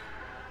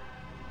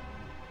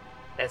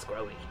 That's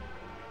growy.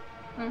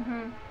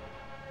 Mm-hmm.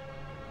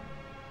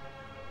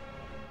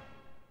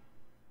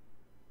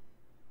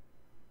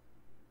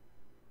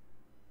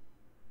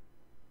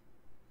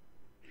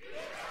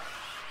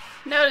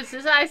 Notice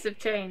his eyes have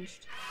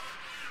changed.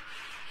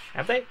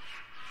 Have they?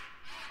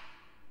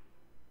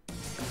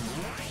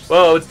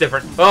 Whoa, it's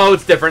different. Oh,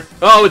 it's different.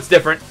 Oh, it's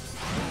different.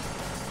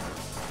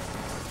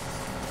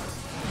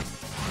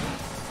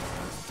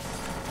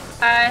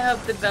 I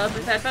hope the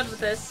developers had fun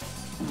with this.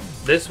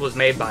 This was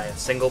made by a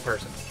single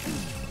person.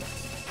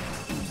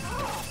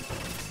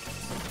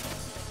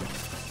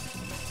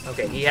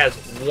 Okay, he has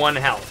 1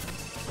 health.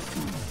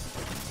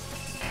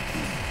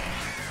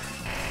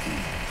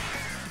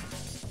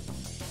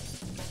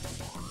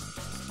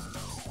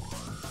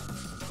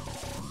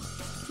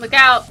 Look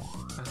out!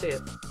 I see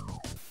it.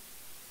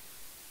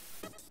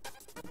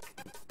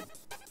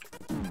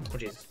 Oh,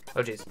 Jesus.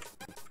 Oh, Jesus.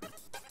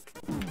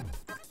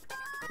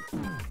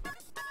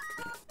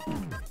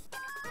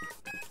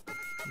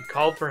 You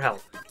called for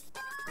help.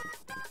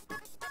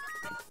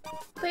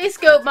 Please,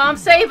 Goat Mom,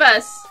 save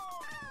us!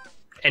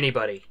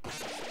 Anybody.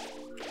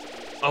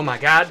 Oh my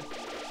god.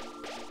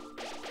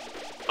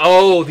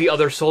 Oh, the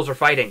other souls are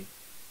fighting.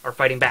 Are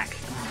fighting back.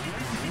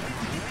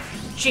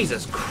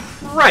 Jesus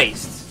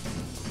Christ!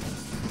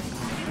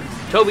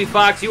 Toby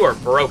Fox, you are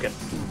broken.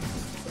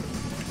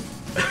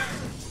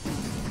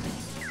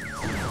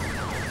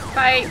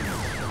 Fight!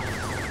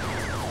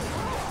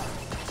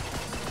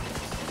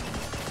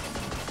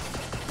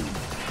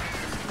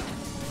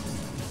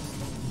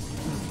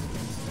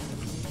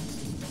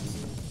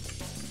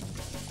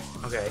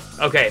 Okay,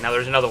 okay, now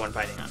there's another one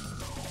fighting on.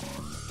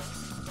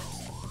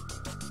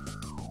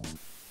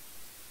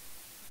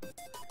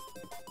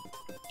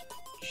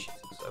 Jesus,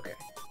 okay.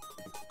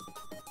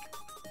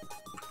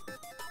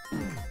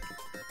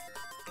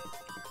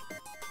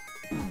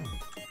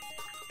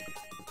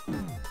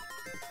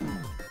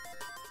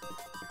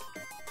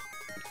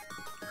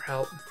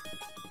 help.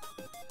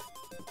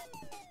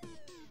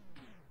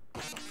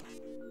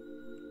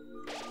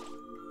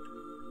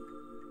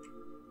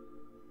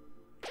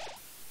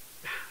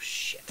 Oh,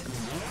 shit.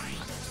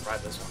 Let's try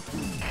this one.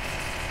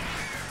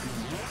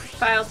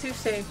 File 2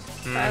 saved.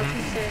 File 2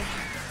 saved.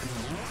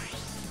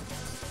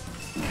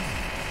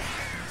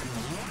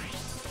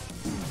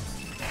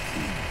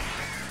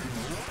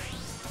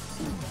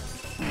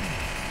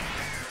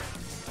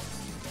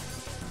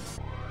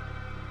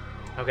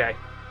 Okay.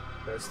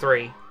 There's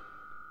 3.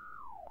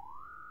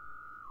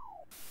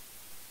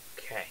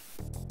 Okay.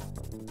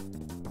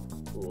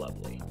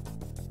 Lovely.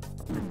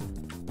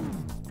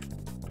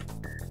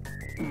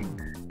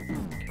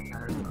 Okay, now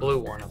there's the blue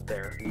one up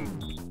there.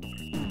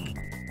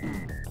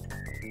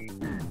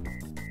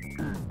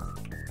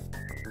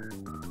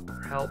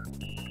 Help.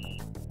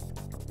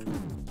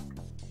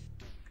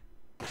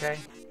 Okay.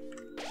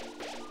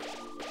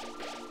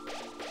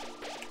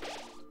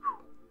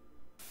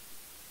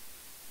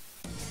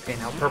 Okay,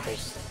 now purple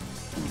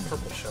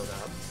showed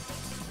up.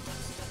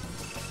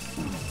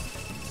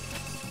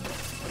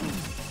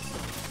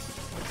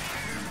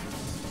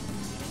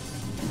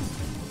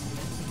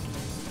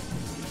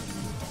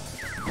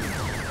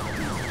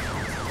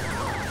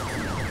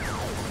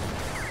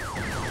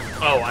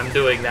 Oh, I'm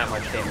doing that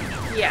much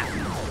damage. Yeah.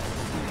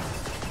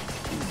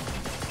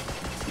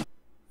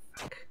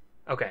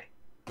 Okay.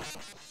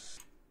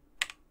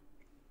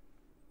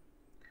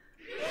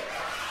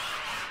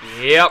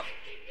 Yep.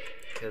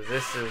 Because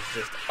this is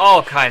just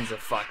all kinds of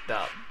fucked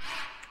up.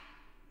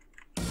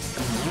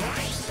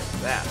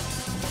 That.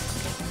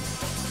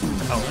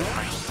 Oh,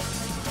 right.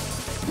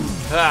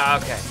 Ah,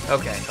 okay,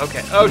 okay,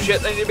 okay. Oh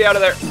shit, I need to be out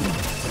of there.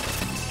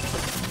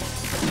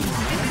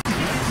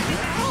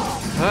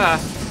 Ah.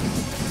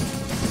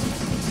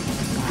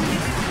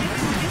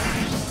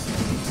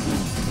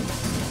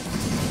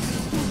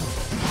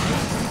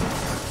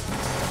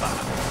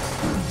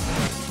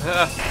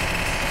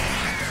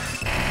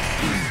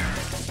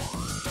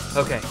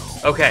 Okay,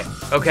 okay,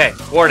 okay.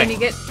 Warning. Can you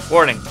get...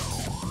 Warning.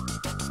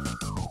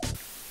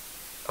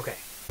 Okay.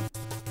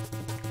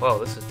 Whoa,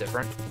 this is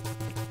different.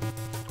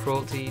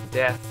 Cruelty,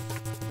 death,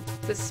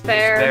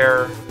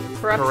 Despair.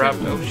 corrupt,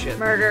 Corruption. oh shit.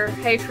 Murder.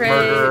 Hatred.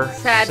 Murder,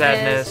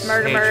 sadness.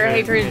 Murder,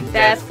 hatred,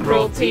 death,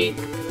 cruelty.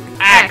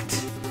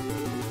 Act!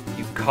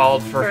 You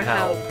called for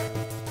help.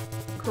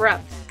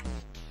 Corrupt.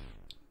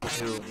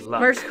 To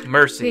luck,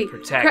 mercy,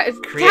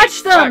 protect, create.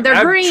 Touch them! They're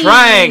I'm green!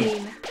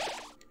 trying!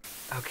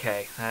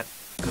 Okay, that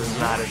was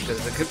not as good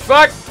as it could.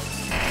 Fuck!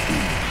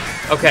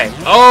 Okay.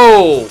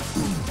 Oh!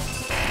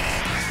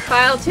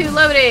 File 2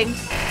 loading.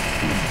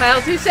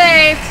 File 2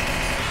 saved.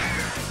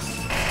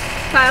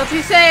 File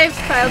 2 saved.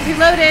 File 2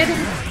 loaded.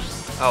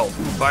 Oh,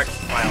 fuck.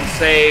 File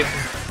saved.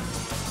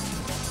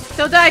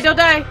 Don't die, don't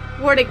die.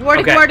 Warning,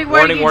 warning, Okay. warning,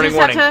 warning. You Warning, just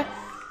warning. have to...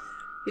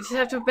 You just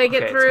have to make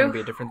it Okay, through. it's gonna be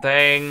a different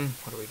thing.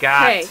 What do we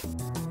got? Okay.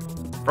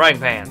 Frying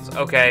pans.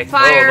 Okay.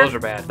 Fire. Oh, those are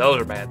bad.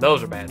 Those are bad.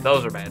 Those are bad.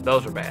 Those are bad.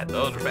 Those are bad.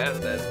 Those are bad.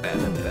 That's bad.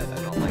 That's bad.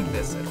 I don't like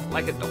this. I don't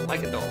like it. Don't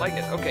like it. Don't like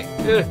it. Okay.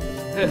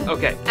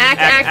 Okay. Act.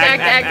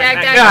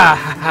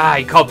 Ah,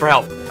 he called for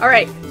help. All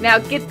right, now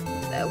get...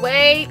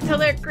 wait till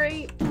they're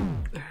great.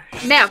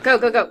 Now, go,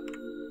 go, go.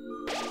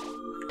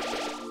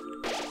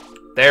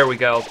 There we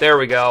go. There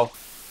we go.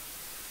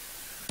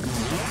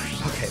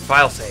 Okay,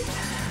 file saved.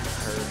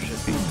 Or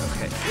should be.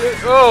 Okay.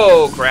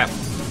 Oh, crap.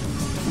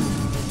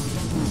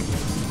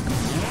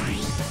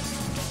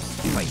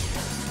 Fight.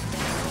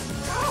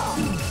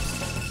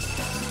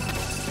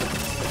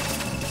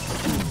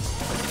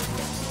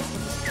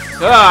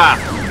 Ah!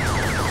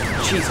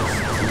 Jesus.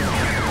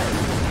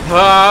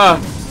 Ah!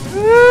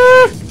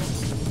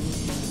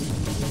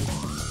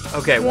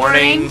 Okay,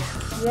 warning.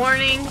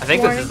 Warning. I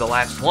think this is the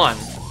last one.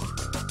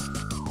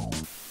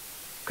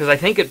 Because I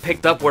think it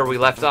picked up where we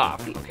left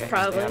off. Okay,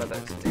 Probably. stay out of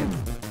that. Stay out.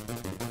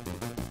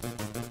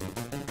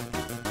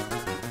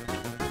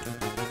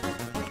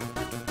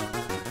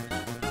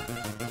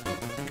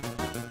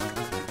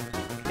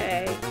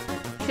 Okay.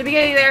 Should be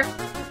getting there.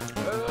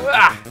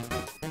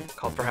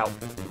 Call for help.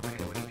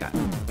 Okay, what do you got?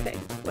 Okay.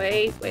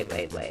 Wait.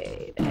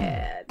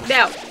 And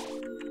now.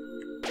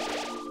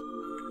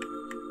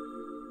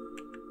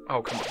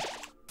 Oh, come on.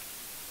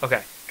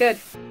 Okay. Good.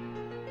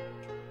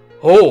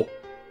 Oh!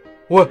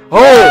 What?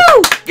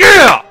 Oh!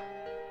 Yeah!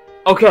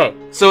 Okay,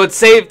 so it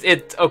saved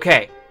it.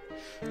 Okay.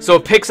 So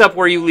it picks up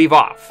where you leave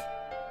off.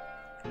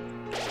 Oh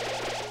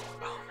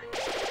my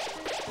God.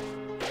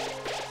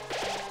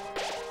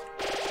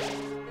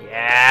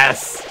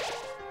 Yes!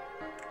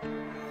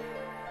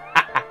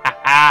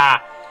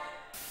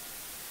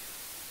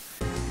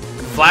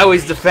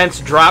 Flowey's defense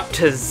dropped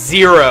to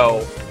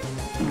 0.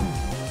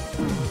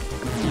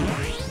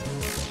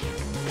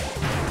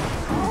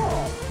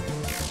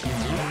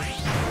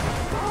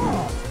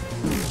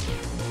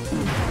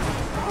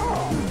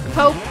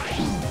 Hope.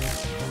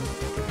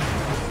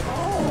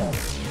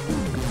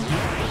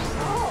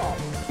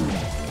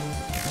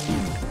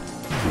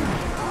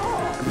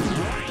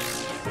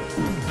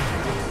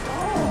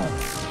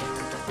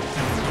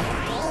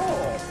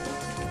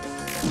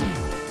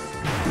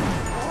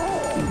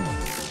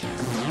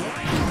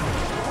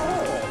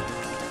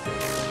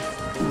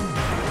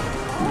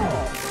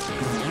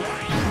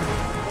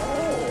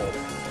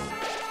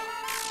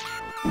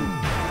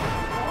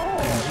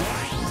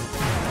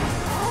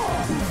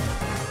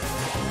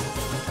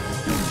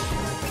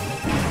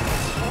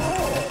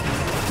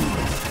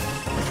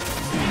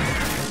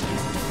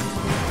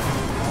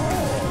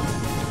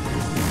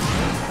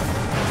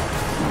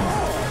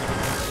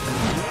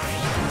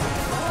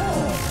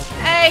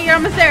 Okay, you're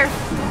almost there.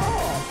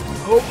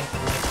 Oh.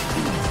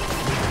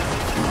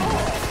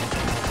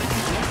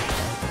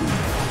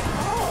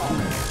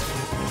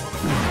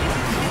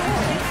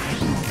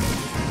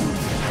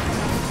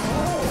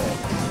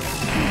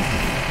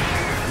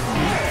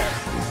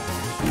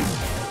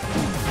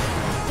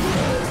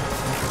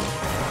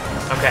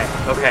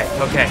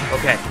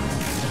 Okay.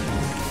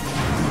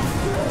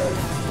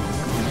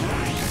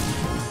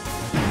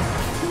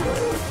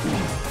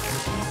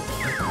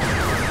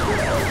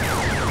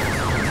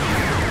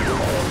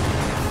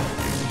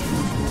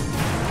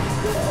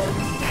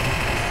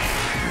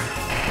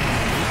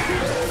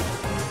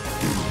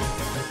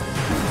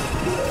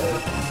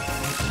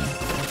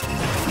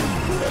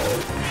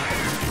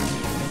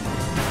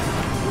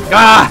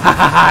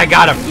 Ah, I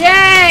got him.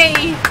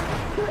 Yay!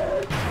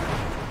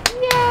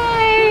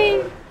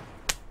 Yay!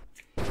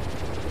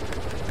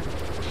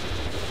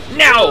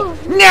 No!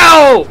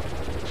 No!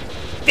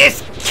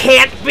 This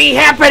can't be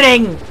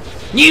happening!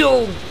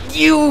 You...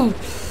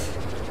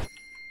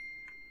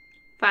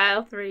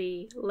 File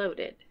 3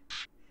 loaded.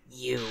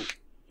 You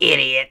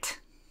idiot.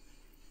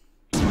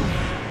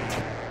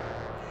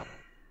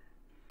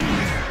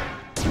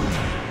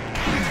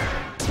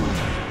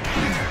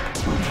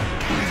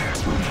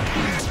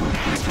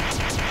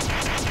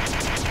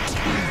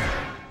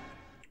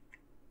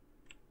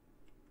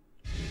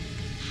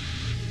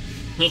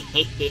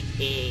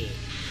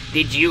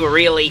 Did you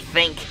really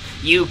think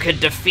you could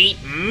defeat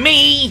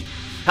me?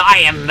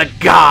 I am the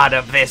god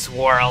of this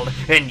world,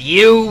 and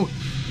you're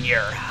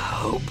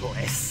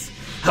hopeless.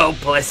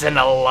 Hopeless and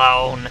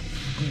alone.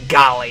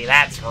 Golly,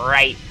 that's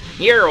right.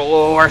 Your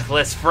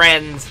worthless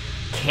friends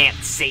can't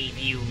save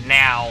you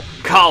now.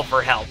 Call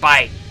for help,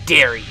 I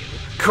dare you.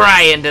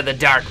 Cry into the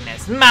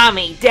darkness.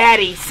 Mommy,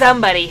 Daddy,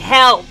 somebody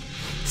help.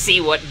 See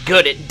what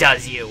good it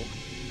does you.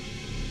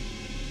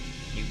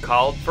 You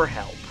called for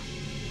help.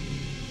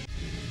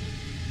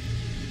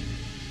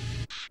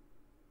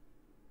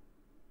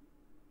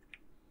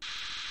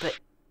 But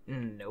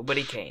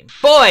nobody came.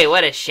 Boy,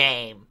 what a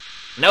shame.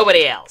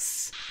 Nobody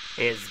else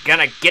is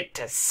gonna get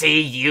to see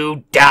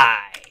you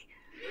die.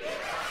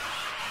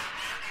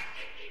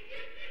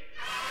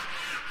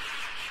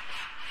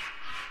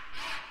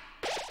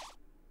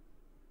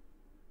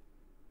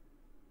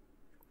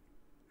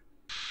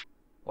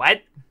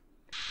 What?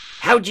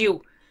 How'd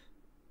you...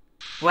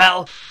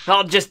 Well,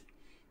 I'll just...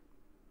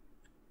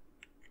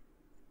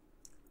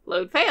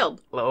 Load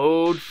failed.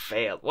 Load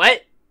failed.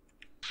 What?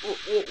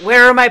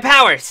 Where are my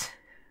powers?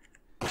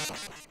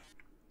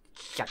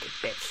 Shuck it,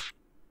 bitch.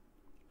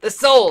 The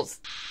souls!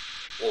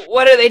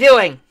 What are they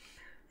doing?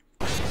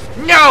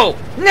 No!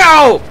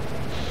 No!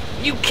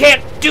 You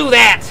can't do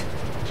that!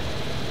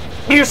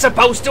 You're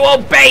supposed to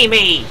obey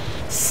me!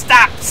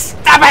 Stop!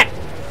 Stop it!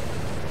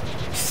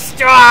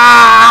 Stop!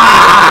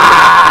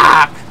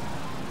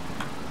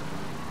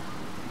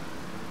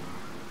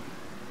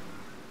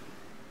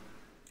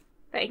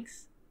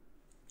 Thanks.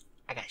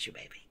 I got you,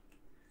 baby.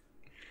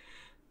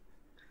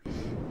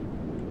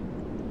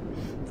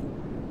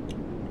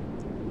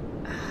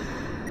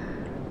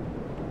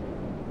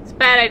 It's a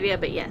bad idea,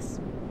 but yes.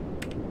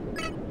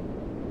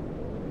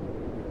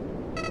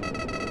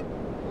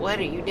 What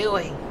are you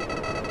doing?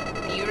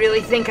 Do you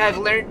really think I've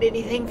learned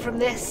anything from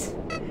this?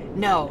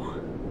 No.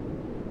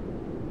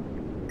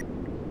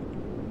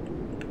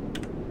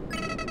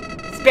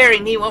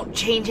 Sparing me won't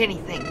change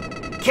anything.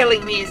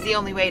 Killing me is the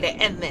only way to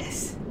end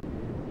this.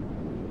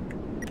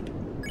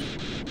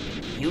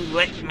 You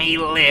let me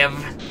live,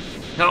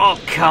 I'll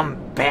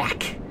come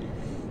back.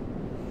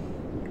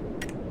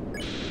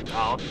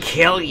 I'll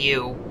kill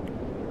you.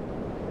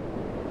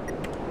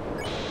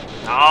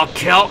 I'll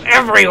kill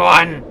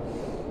everyone.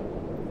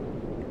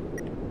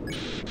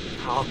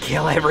 I'll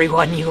kill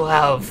everyone you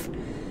love.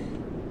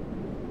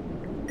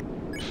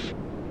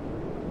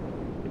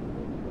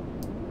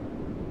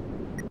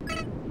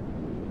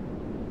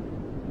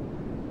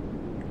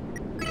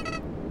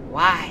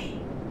 Why?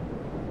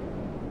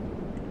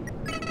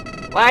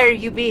 Why are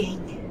you being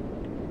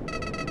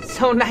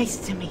so nice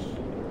to me?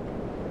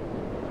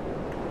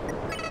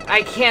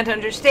 I can't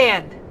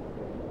understand.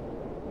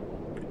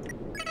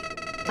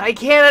 I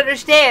can't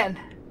understand.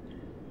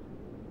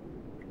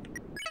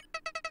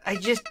 I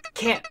just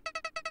can't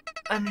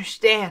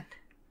understand.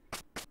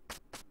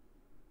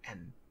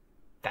 And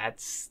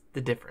that's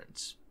the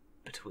difference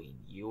between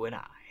you and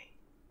I.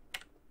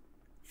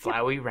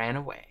 Flowey ran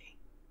away.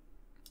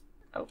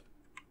 Oh.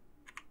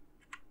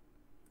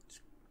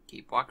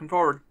 Keep walking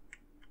forward.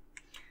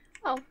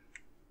 Oh.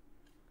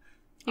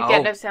 You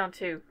get no sound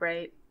too,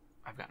 right?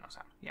 I've got no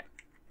sound, yeah.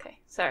 Okay,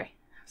 sorry.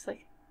 I was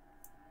like...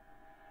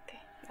 Okay,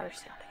 other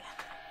sound again.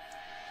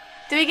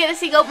 Do we get to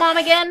see Goat Mom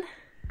again?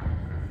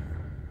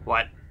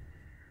 What?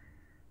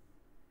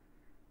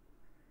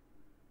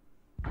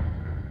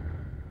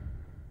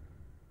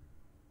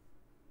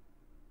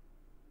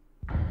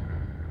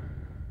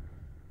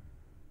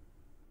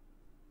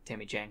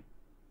 Tammy Chang.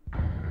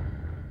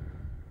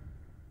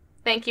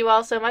 Thank you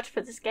all so much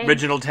for this game.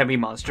 Original Temmy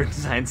monster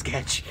design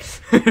sketch.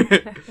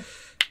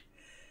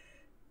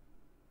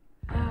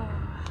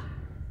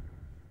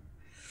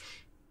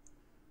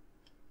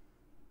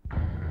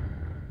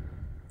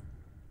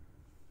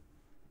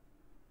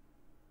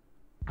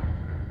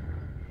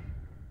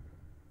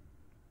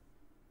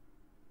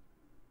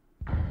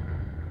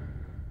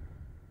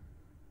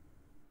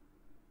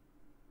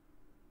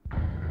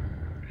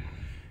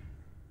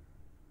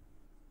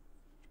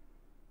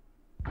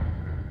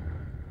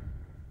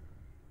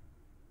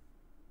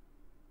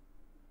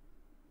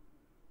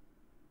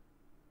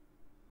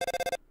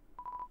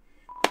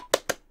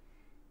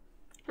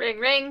 Ring,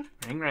 ring.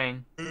 Ring,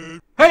 ring.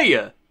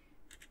 Hey,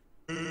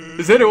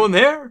 is anyone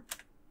there?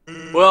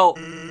 Well,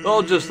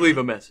 I'll just leave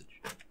a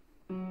message.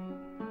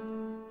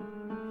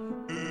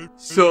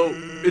 So,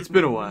 it's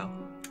been a while.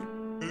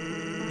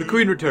 The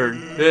Queen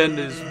returned and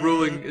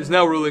is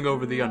now ruling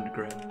over the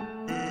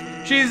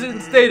Underground. She's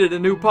instated a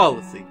new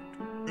policy.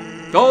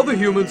 All the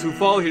humans who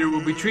fall here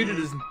will be treated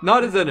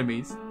not as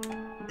enemies,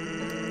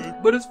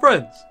 but as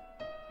friends.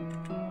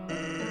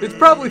 It's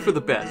probably for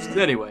the best,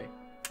 anyway.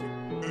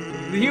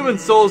 The human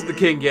souls the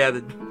king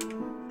gathered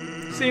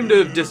seem to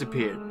have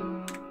disappeared.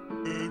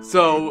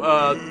 So,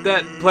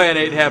 that plan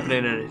ain't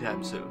happening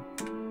anytime soon.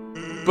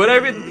 But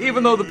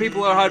even though the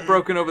people are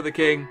heartbroken over the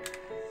king,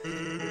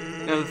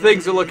 and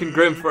things are looking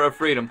grim for our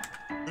freedom,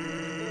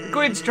 the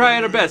Queen's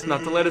trying her best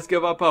not to let us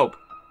give up hope.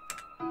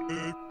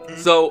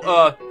 So,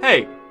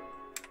 hey,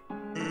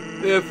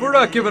 if we're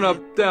not giving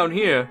up down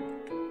here,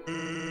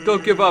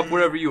 don't give up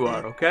wherever you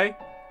are, okay?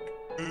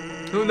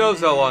 Who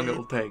knows how long it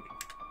will take.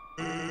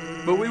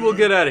 But we will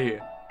get out of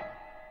here.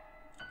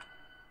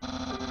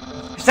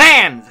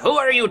 Sans, who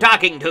are you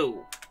talking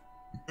to?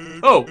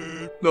 Oh,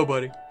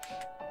 nobody.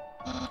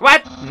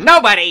 What?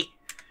 Nobody?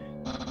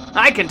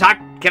 Can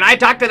I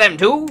talk to them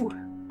too?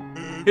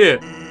 Here,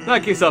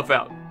 knock yourself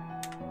out.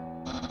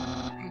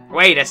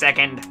 Wait a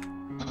second.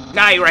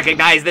 I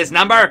recognize this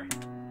number.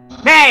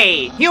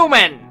 Hey,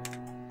 human!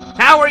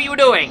 How are you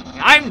doing?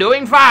 I'm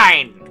doing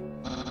fine.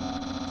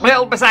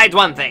 Well, besides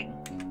one thing.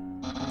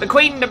 The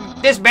Queen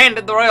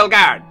disbanded the Royal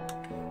Guard.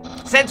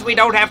 Since we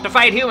don't have to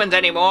fight humans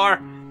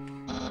anymore,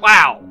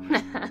 wow.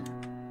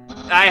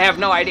 I have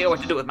no idea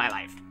what to do with my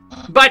life.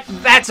 But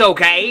that's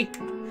okay,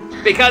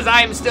 because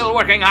I'm still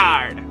working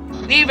hard,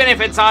 even if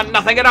it's on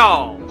nothing at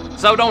all.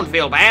 So don't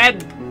feel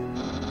bad.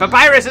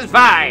 Papyrus is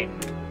fine.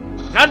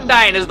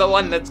 Undyne is the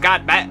one that's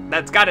got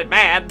it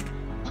bad.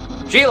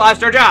 She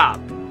lost her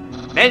job.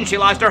 Then she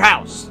lost her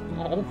house.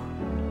 Oh.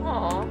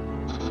 Aw.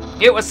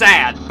 It was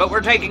sad, but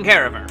we're taking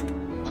care of her.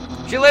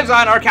 She lives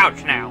on our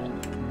couch now.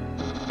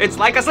 It's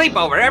like a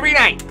sleepover every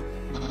night.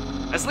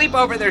 A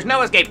sleepover there's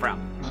no escape from.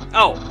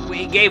 Oh,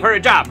 we gave her a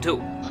job,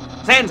 too.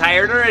 Sans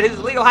hired her at his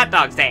illegal hot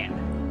dog stand.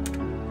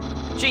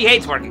 She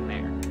hates working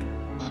there.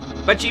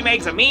 But she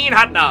makes a mean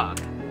hot dog.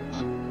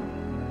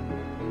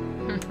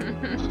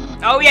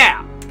 Oh,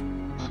 yeah.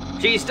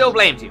 She still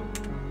blames you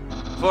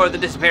for the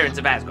disappearance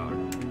of Asgard.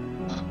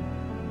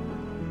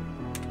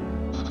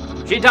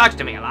 She talks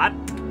to me a lot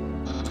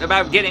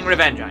about getting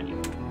revenge on you.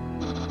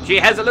 She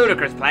has a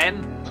ludicrous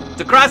plan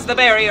to cross the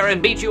barrier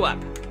and beat you up.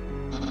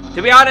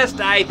 To be honest,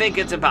 I think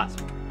it's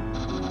impossible.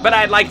 But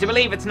I'd like to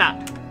believe it's not,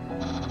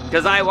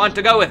 because I want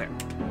to go with her.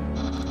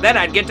 Then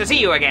I'd get to see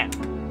you again,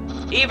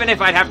 even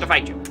if I'd have to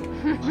fight you.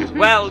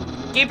 Well,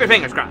 keep your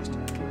fingers crossed.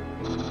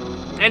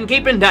 And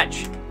keep in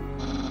touch.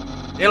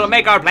 It'll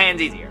make our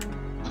plans easier.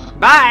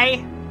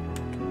 Bye!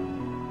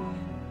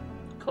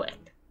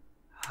 Click.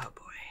 Oh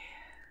boy.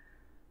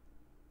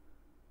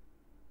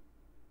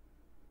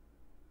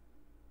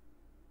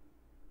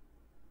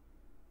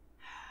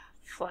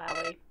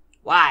 Flowey.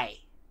 Why?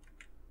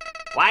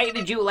 Why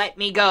did you let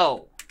me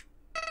go?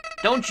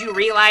 Don't you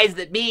realize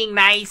that being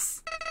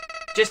nice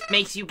just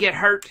makes you get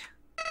hurt?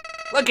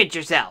 Look at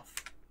yourself.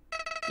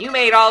 You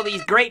made all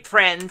these great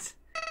friends,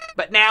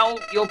 but now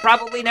you'll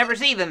probably never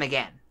see them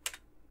again.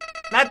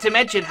 Not to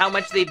mention how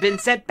much they've been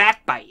set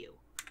back by you.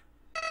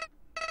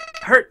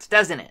 Hurts,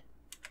 doesn't it?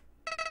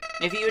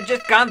 If you had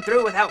just gone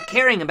through without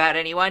caring about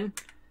anyone,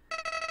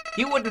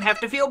 you wouldn't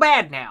have to feel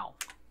bad now.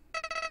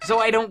 So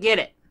I don't get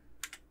it.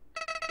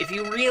 If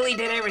you really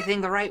did everything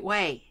the right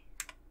way,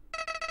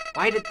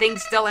 why did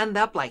things still end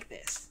up like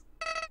this?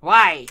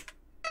 Why?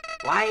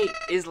 Why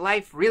is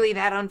life really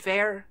that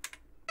unfair?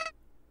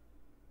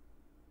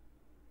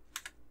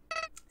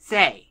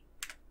 Say,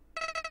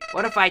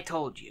 what if I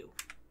told you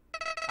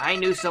I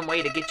knew some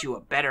way to get you a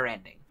better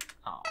ending?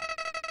 Oh.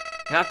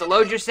 You'll have to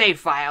load your save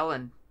file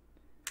and...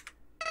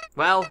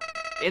 Well,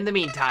 in the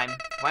meantime,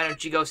 why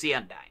don't you go see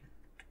Undyne?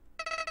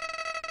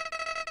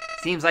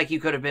 Seems like you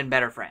could have been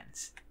better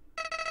friends.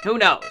 Who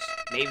knows?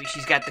 Maybe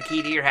she's got the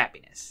key to your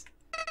happiness.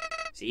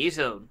 See you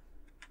soon.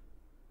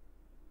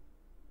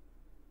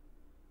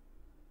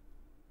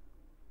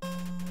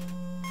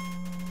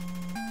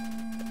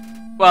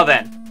 Well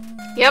then.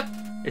 Yep.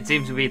 It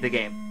seems we beat the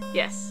game.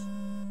 Yes.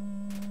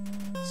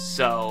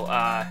 So,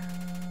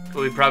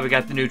 we probably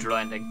got the neutral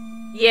ending.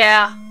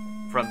 Yeah.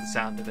 From the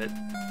sound of it.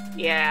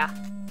 Yeah.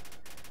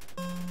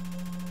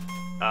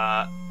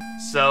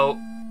 So,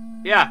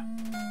 yeah.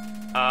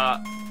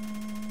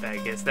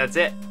 I guess that's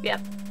it.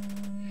 Yep.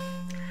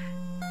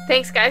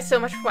 Thanks, guys, so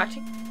much for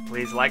watching.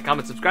 Please like,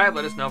 comment, subscribe.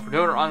 Let us know if we're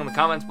doing it wrong in the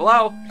comments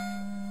below.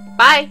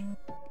 Bye.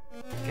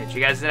 Catch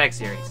you guys in the next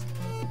series.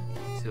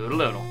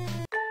 Toodaloo.